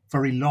having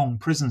very long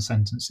prison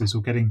sentences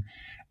or getting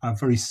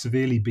very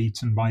severely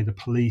beaten by the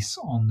police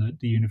on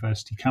the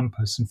university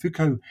campus. And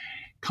Foucault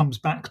comes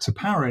back to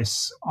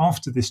Paris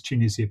after this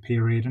Tunisia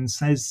period and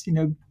says,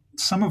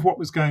 some of what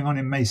was going on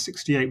in May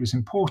 68 was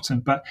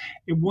important, but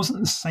it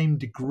wasn't the same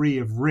degree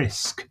of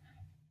risk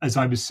as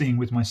I was seeing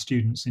with my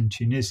students in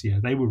Tunisia.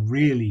 They were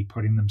really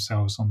putting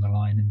themselves on the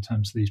line in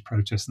terms of these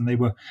protests, and they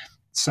were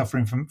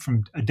suffering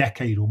from a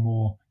decade or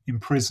more in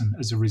prison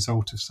as a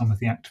result of some of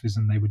the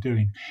activism they were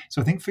doing.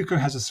 So I think Foucault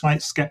has a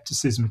slight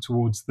skepticism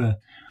towards the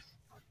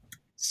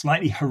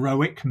slightly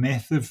heroic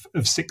myth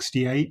of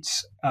 68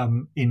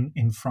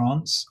 in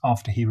France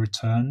after he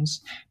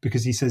returns,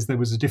 because he says there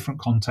was a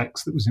different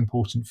context that was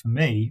important for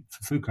me,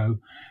 for Foucault,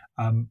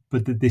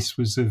 but that this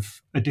was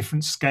of a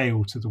different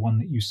scale to the one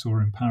that you saw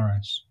in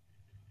Paris.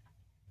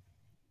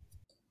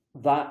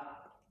 That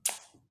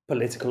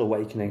political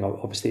awakening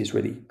obviously is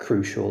really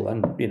crucial,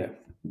 and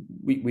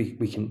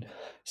we can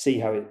see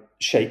how it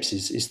shapes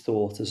his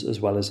thought as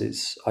well as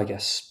his, I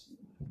guess,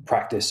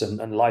 practice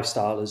and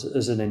lifestyle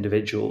as an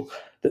individual.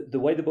 The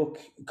way the book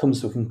comes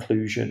to a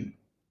conclusion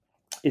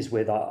is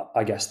with,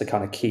 I guess, the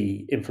kind of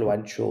key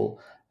influential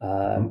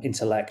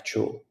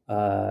intellectual,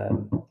 I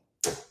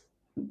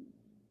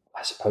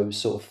suppose,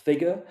 sort of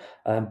figure,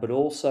 but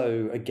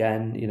also,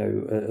 again,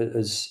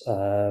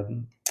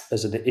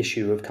 as an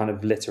issue of kind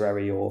of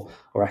literary or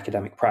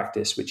academic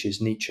practice, which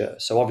is Nietzsche.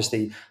 So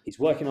obviously he's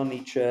working on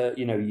Nietzsche.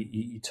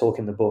 You talk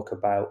in the book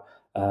about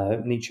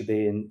Nietzsche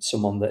being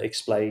someone that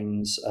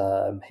explains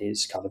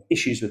his kind of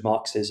issues with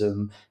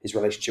Marxism, his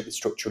relationship with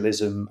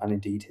structuralism, and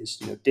indeed his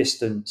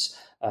distance,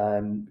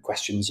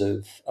 questions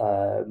of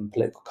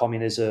political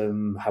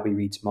communism, how he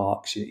reads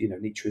Marx.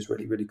 Nietzsche is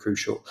really, really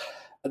crucial.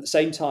 At the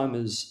same time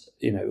as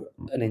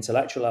an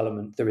intellectual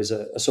element, there is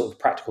a sort of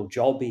practical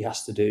job he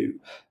has to do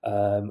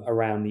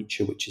around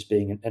Nietzsche, which is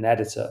being an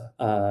editor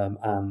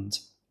and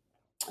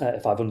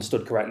if I've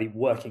understood correctly,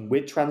 working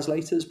with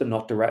translators, but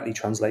not directly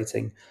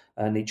translating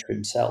Nietzsche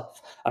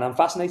himself. And I'm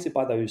fascinated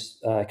by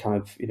those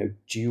kind of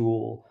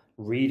dual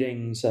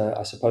readings,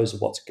 I suppose,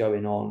 of what's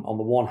going on. On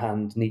the one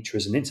hand, Nietzsche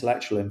as an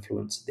intellectual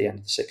influence at the end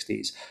of the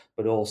 60s,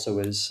 but also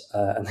as,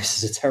 and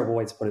this is a terrible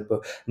way to put it,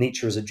 but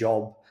Nietzsche as a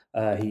job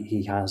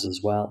he has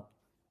as well.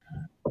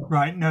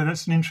 Right. No,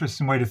 that's an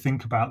interesting way to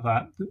think about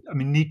that. I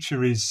mean, Nietzsche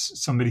is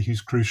somebody who's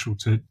crucial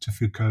to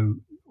Foucault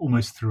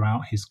almost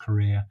throughout his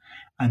career,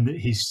 and that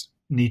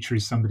Nietzsche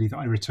is somebody that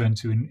I return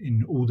to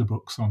in all the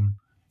books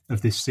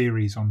of this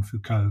series on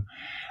Foucault.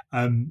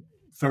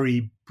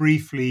 Very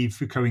briefly,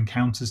 Foucault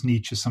encounters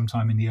Nietzsche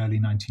sometime in the early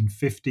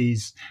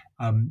 1950s.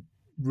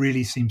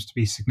 Really seems to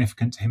be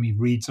significant to him. He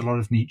reads a lot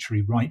of Nietzsche.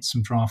 He writes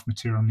some draft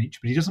material on Nietzsche,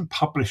 but he doesn't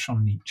publish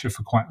on Nietzsche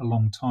for quite a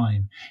long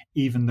time,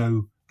 even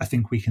though I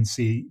think we can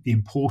see the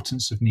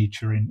importance of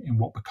Nietzsche in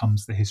what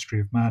becomes the history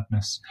of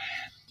madness.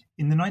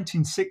 In the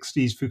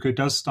 1960s, Foucault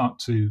does start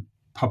to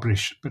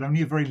publish, but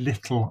only a very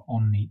little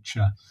on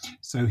Nietzsche.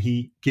 So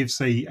he gives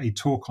a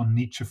talk on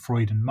Nietzsche,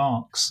 Freud, and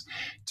Marx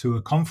to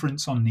a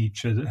conference on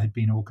Nietzsche that had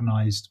been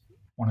organized.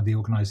 One of the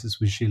organizers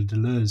was Gilles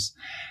Deleuze.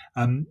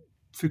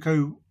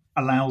 Foucault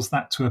allows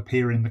that to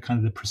appear in the kind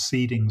of the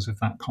proceedings of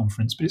that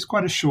conference, but it's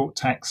quite a short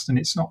text, and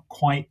it's not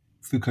quite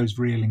Foucault's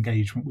real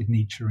engagement with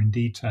Nietzsche in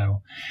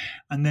detail.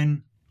 And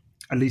then,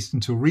 at least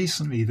until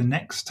recently, the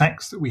next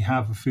text that we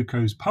have of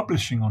Foucault's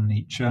publishing on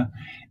Nietzsche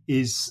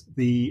is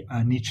the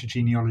Nietzsche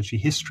Genealogy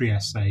History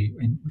essay,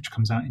 which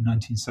comes out in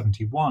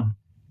 1971.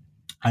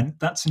 And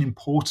that's an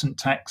important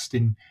text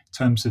in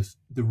terms of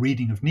the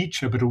reading of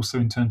Nietzsche, but also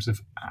in terms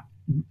of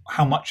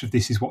how much of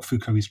this is what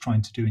Foucault is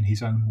trying to do in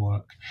his own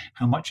work.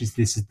 How much is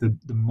this the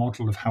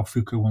model of how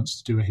Foucault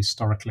wants to do a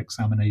historical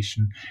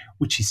examination,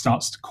 which he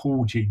starts to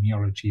call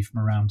genealogy from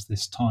around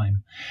this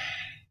time.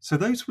 So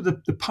those were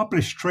the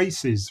published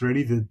traces,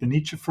 really, the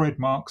Nietzsche, Freud,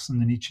 Marx,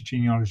 and the Nietzsche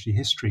Genealogy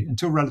History,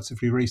 until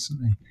relatively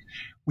recently.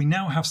 We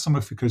now have some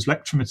of Foucault's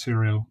lecture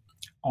material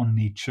on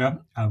Nietzsche.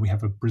 We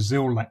have a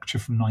Brazil lecture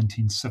from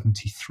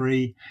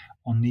 1973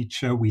 on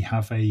Nietzsche. We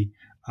have a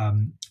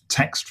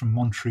text from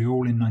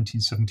Montreal in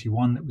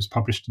 1971 that was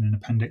published in an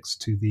appendix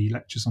to the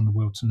Lectures on the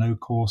Will to Know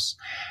course.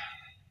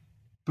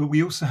 But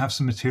we also have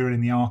some material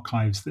in the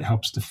archives that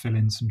helps to fill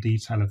in some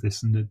detail of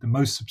this. And the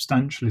most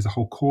substantial is a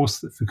whole course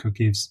that Foucault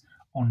gives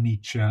on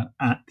Nietzsche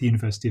at the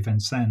University of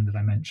Vincennes that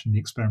I mentioned, the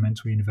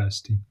experimental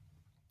university.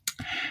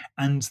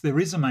 And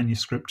there is a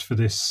manuscript for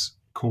this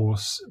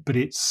course, but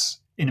it's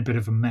in a bit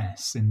of a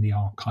mess in the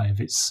archive.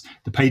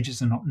 The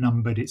pages are not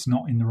numbered, it's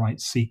not in the right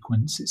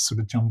sequence, it's sort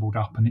of jumbled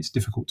up, and it's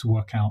difficult to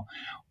work out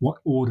what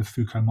order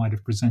Foucault might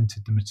have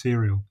presented the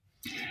material.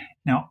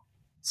 Now,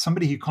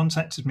 somebody who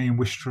contacted me and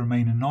wished to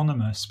remain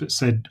anonymous, but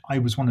said I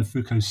was one of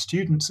Foucault's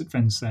students at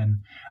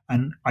Vincennes,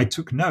 and I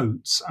took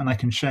notes, and I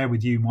can share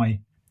with you my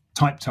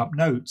typed up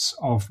notes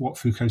of what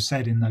Foucault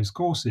said in those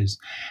courses.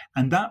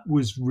 And that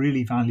was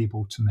really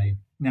valuable to me.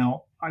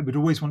 Now, I would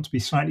always want to be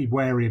slightly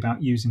wary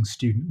about using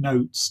student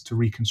notes to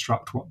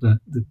reconstruct what the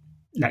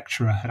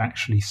lecturer had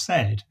actually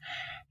said.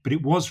 But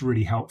it was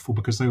really helpful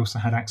because they also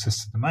had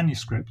access to the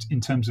manuscript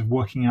in terms of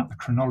working out the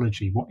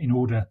chronology,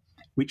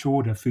 which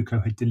order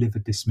Foucault had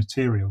delivered this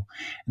material.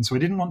 And so I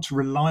didn't want to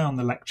rely on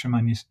the lecture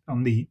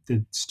on the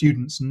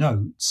students'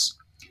 notes,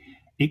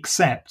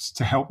 except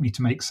to help me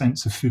to make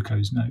sense of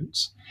Foucault's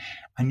notes.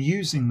 And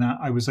using that,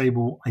 I was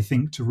able, I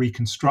think, to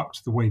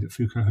reconstruct the way that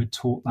Foucault had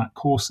taught that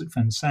course at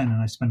Vincennes.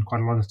 And I spent quite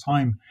a lot of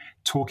time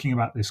talking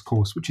about this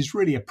course, which is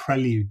really a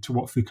prelude to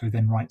what Foucault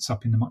then writes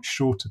up in the much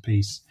shorter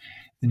piece,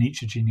 the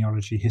Nietzsche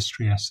Genealogy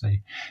History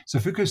essay. So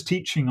Foucault's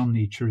teaching on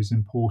Nietzsche is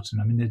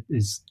important. I mean,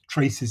 there's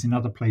traces in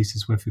other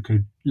places where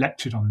Foucault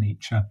lectured on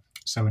Nietzsche.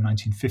 So a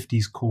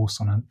 1950s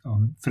course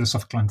on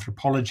philosophical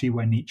anthropology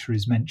where Nietzsche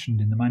is mentioned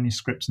in the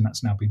manuscripts, and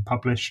that's now been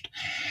published.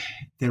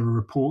 There are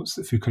reports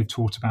that Foucault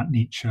taught about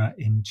Nietzsche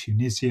in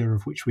Tunisia,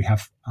 of which we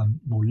have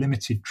more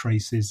limited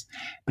traces.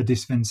 But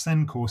this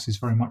Vincennes course is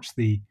very much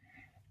the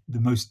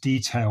most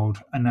detailed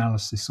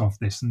analysis of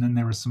this. And then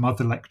there are some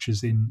other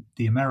lectures in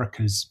the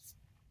Americas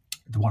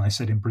the one I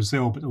said in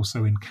Brazil, but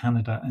also in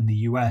Canada and the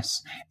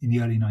US in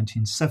the early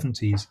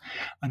 1970s.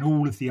 And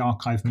all of the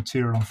archive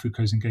material on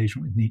Foucault's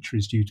engagement with Nietzsche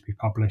is due to be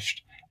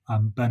published.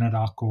 Bernard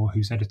Arcor,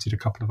 who's edited a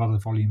couple of other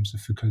volumes of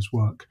Foucault's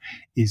work,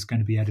 is going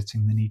to be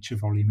editing the Nietzsche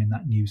volume in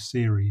that new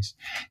series.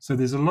 So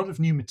there's a lot of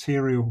new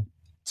material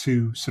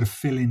to sort of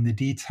fill in the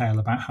detail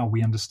about how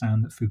we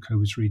understand that Foucault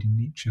was reading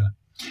Nietzsche.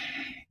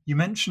 You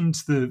mentioned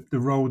the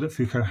role that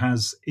Foucault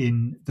has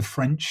in the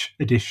French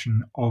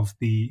edition of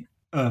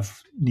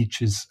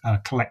Nietzsche's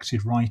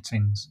collected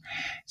writings.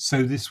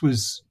 So this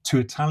was to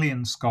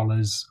Italian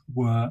scholars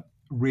were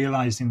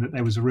realizing that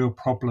there was a real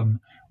problem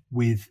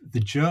with the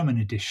German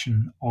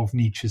edition of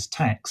Nietzsche's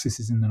text. This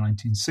is in the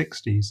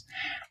 1960s,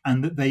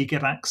 and that they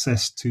get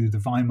access to the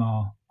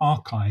Weimar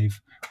archive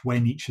where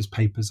Nietzsche's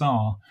papers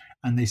are.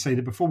 And they say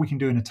that before we can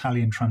do an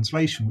Italian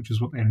translation, which is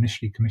what they were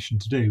initially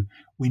commissioned to do,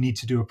 we need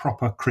to do a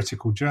proper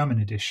critical German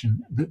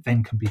edition that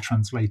then can be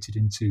translated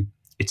into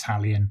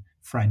Italian,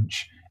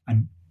 French,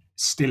 and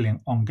still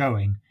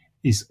ongoing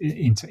is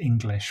into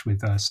English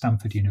with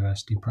Stanford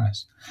University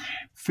Press.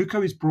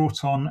 Foucault is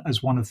brought on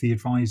as one of the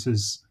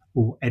advisors,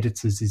 or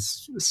editors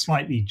is a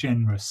slightly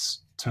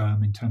generous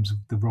term in terms of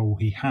the role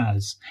he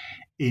has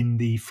in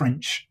the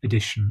French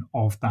edition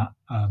of that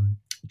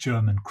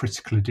German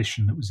critical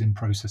edition that was in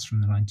process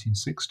from the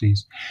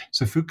 1960s.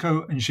 So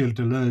Foucault and Gilles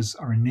Deleuze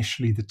are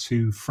initially the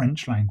two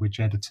French language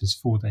editors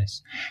for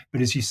this.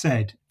 But as you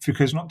said,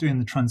 Foucault's not doing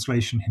the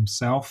translation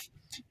himself.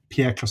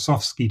 Pierre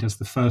Klossowski does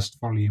the first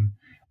volume,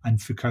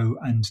 and Foucault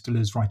and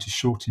Deleuze write a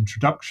short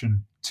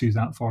introduction to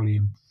that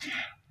volume.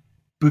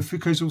 But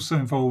Foucault's also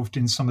involved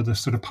in some of the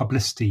sort of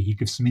publicity. He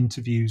gives some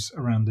interviews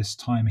around this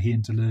time, he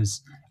and Deleuze,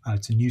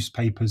 to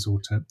newspapers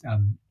or to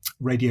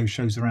radio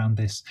shows around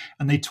this.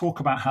 And they talk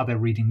about how they're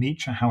reading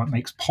Nietzsche, how it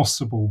makes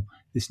possible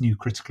this new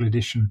critical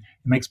edition.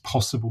 It makes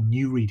possible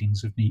new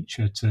readings of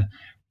Nietzsche to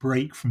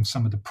break from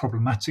some of the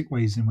problematic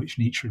ways in which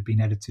Nietzsche had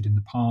been edited in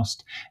the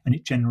past. And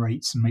it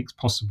generates and makes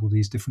possible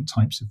these different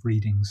types of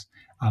readings,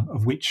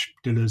 of which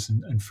Deleuze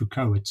and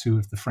Foucault are two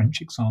of the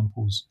French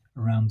examples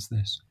around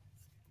this.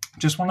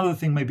 Just one other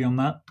thing maybe on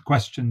that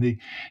question,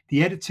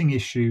 the editing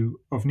issue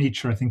of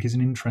Nietzsche, I think, is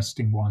an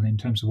interesting one in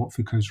terms of what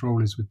Foucault's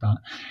role is with that.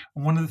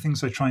 And one of the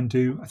things I try and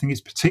do, I think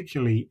it's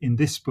particularly in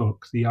this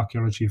book, The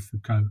Archaeology of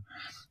Foucault,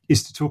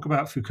 is to talk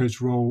about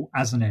Foucault's role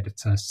as an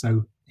editor.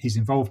 So his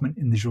involvement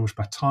in the Georges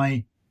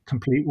Bataille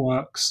complete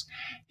works,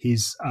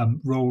 his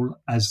role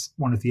as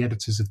one of the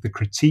editors of the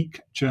Critique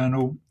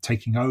journal,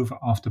 taking over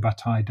after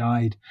Bataille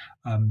died,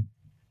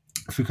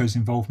 Foucault's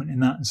involvement in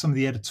that, and some of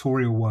the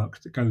editorial work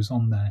that goes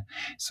on there.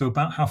 So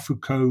about how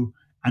Foucault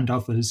and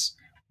others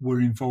were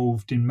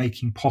involved in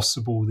making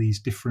possible these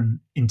different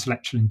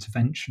intellectual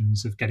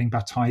interventions of getting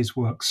Bataille's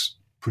works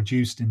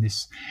produced in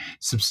this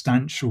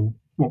substantial,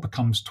 what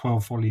becomes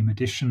 12-volume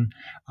edition,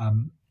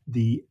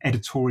 the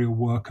editorial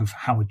work of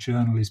how a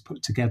journal is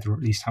put together, or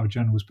at least how a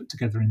journal was put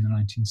together in the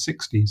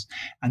 1960s.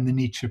 And the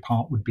Nietzsche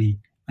part would be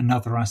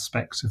another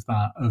aspect of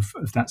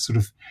that sort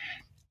of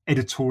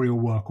editorial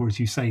work, or as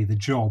you say, the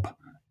job,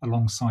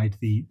 alongside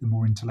the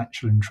more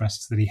intellectual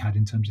interests that he had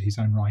in terms of his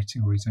own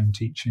writing or his own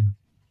teaching.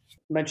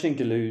 Mentioning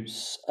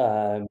Deleuze,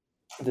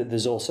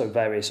 there's also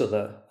various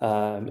other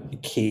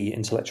key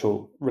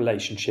intellectual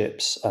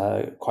relationships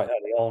quite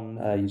early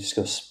on. You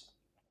discuss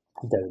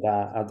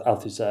Derrida,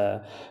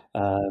 Althusser,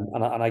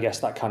 and I guess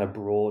that kind of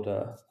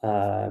broader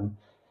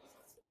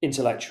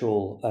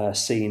intellectual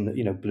scene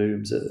that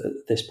blooms at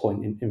this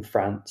point in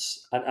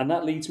France, and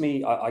that leads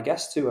me, I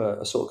guess,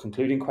 to a sort of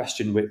concluding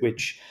question,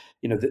 which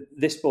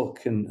this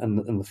book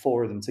and the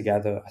four of them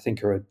together, I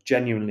think, are a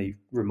genuinely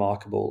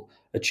remarkable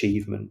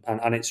achievement,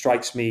 and it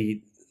strikes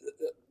me,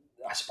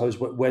 I suppose,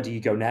 where do you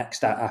go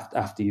next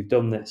after you've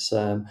done this?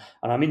 And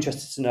I'm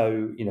interested to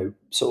know,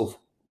 sort of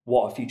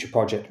what a future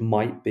project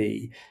might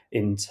be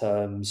in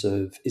terms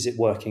of, is it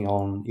working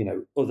on,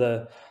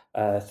 other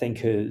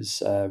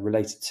thinkers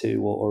related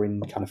to or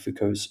in kind of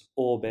Foucault's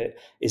orbit?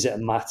 Is it a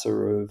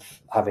matter of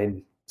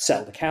having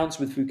settled accounts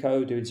with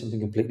Foucault, doing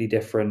something completely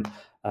different?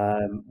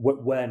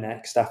 Where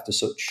next after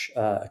such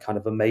kind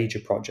of a major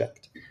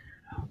project?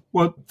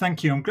 Well,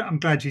 thank you. I'm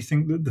glad you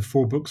think that the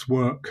four books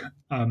work,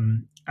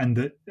 and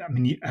that,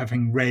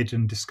 having read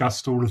and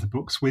discussed all of the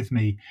books with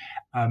me,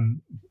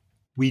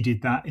 we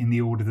did that in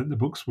the order that the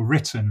books were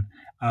written.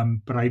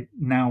 But I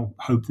now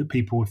hope that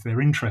people, if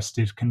they're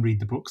interested, can read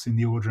the books in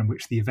the order in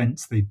which the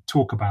events they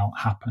talk about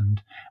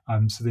happened.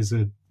 So there's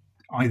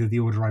either the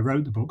order I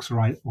wrote the books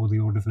or the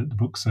order that the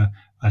books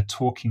are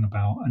talking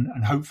about.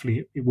 And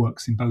hopefully it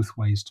works in both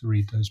ways to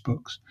read those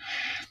books.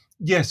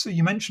 Yes, so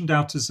you mentioned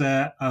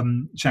Althusser.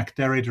 Jacques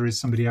Derrida is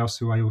somebody else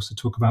who I also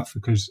talk about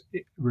Foucault's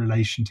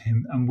relation to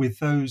him. And with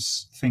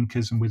those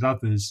thinkers and with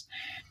others,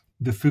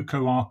 the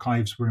Foucault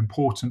archives were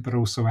important, but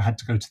also I had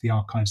to go to the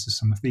archives of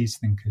some of these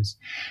thinkers.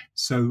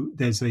 So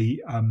there's a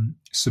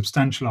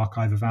substantial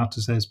archive of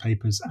Althusser's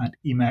papers at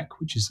IMEC,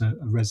 which is a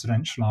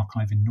residential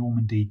archive in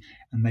Normandy,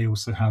 and they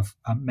also have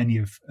many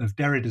of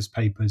Derrida's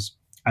papers,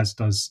 as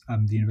does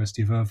the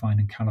University of Irvine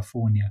in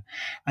California.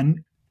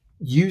 And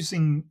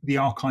using the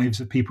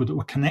archives of people that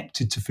were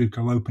connected to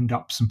Foucault opened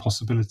up some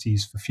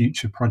possibilities for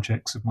future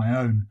projects of my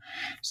own.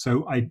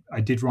 So I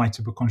did write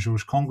a book on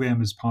Georges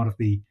Canguilhem as part of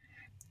the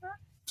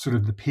sort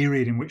of the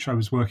period in which I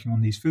was working on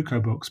these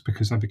Foucault books,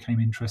 because I became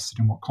interested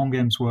in what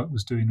Canguilhem's work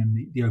was doing, and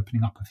the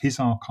opening up of his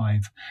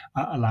archive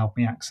allowed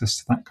me access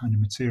to that kind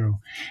of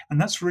material. And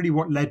that's really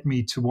what led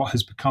me to what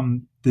has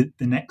become the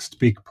next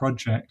big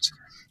project,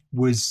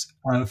 was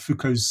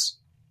Foucault's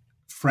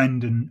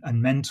friend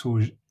and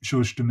mentor,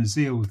 Georges de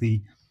Maizière,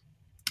 the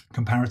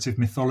comparative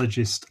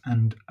mythologist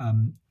and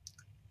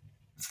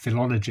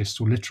philologist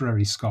or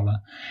literary scholar.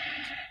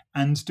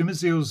 And de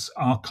Maizier's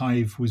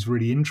archive was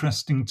really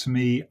interesting to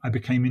me. I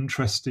became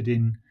interested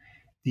in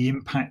the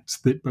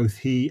impact that both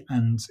he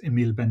and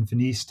Émile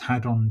Benveniste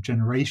had on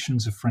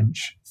generations of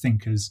French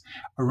thinkers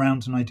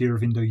around an idea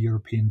of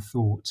Indo-European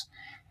thought,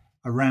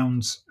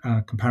 around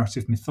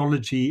comparative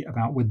mythology,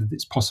 about whether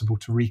it's possible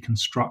to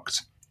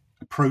reconstruct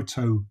a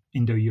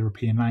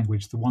proto-Indo-European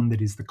language, the one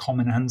that is the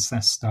common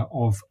ancestor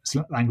of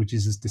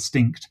languages as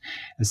distinct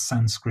as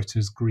Sanskrit,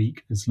 as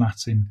Greek, as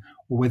Latin,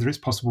 or whether it's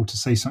possible to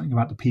say something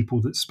about the people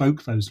that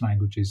spoke those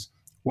languages,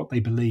 what they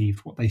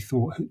believed, what they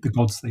thought, the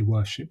gods they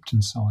worshipped,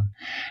 and so on.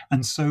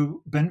 And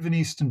so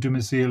Benveniste and de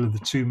Maizière are the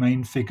two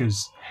main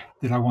figures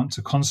that I want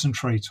to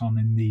concentrate on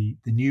in the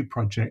new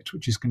project,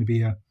 which is going to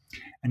be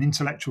an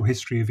intellectual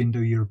history of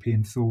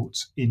Indo-European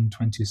thought in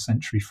 20th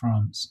century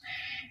France.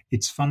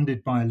 It's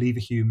funded by a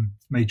Leverhulme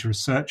Major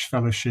Research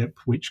Fellowship,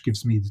 which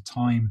gives me the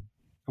time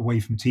away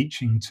from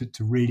teaching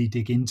to really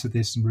dig into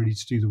this and really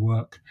to do the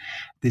work.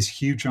 There's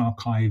huge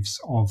archives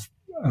of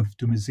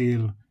de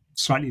Maizière,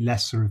 slightly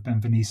lesser of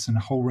Benveniste, and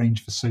a whole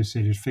range of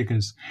associated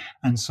figures.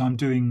 And so I'm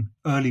doing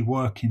early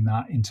work in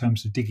that, in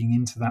terms of digging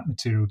into that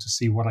material to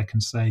see what I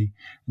can say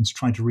and to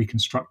try to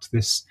reconstruct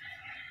this.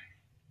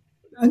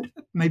 And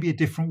maybe a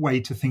different way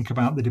to think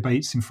about the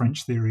debates in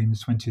French theory in the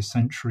 20th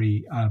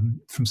century,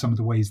 from some of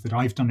the ways that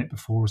I've done it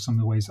before, or some of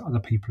the ways that other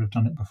people have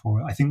done it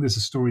before. I think there's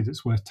a story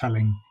that's worth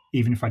telling,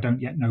 even if I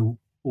don't yet know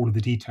all of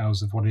the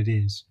details of what it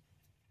is.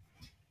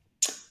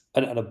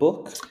 And a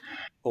book?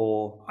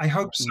 Or I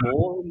hope so.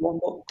 More than one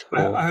book?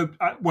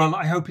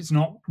 I hope it's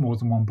not more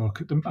than one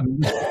book.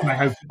 I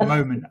hope at the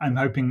moment, I'm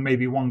hoping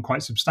maybe one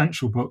quite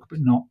substantial book, but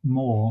not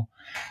more.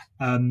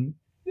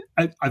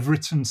 I've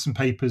written some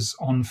papers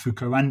on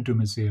Foucault and de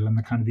Maizière, and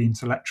the kind of the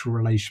intellectual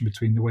relation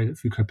between the way that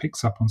Foucault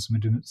picks up on some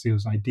of de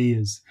Maizier's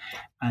ideas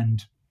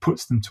and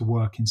puts them to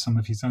work in some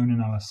of his own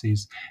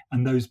analyses.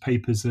 And those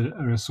papers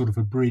are a sort of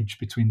a bridge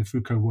between the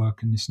Foucault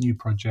work and this new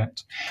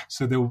project.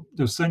 So there'll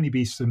certainly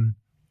be some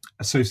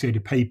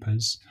associated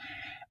papers.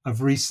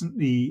 I've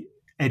recently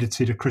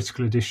edited a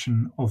critical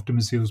edition of de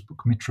Maizier's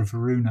book Mitra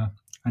Varuna,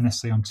 an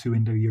essay on two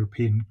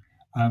Indo-European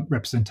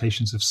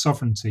representations of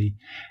sovereignty,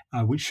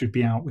 which should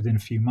be out within a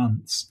few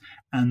months.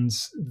 And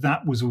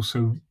that was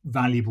also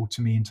valuable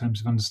to me in terms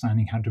of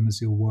understanding how de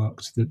Maizière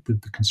worked,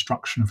 the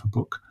construction of a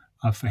book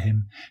for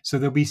him. So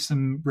there'll be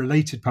some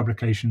related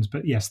publications,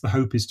 but yes, the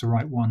hope is to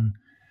write one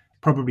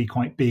probably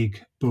quite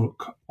big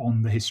book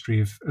on the history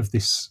of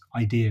this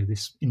idea,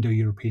 this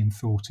Indo-European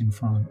thought in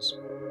France.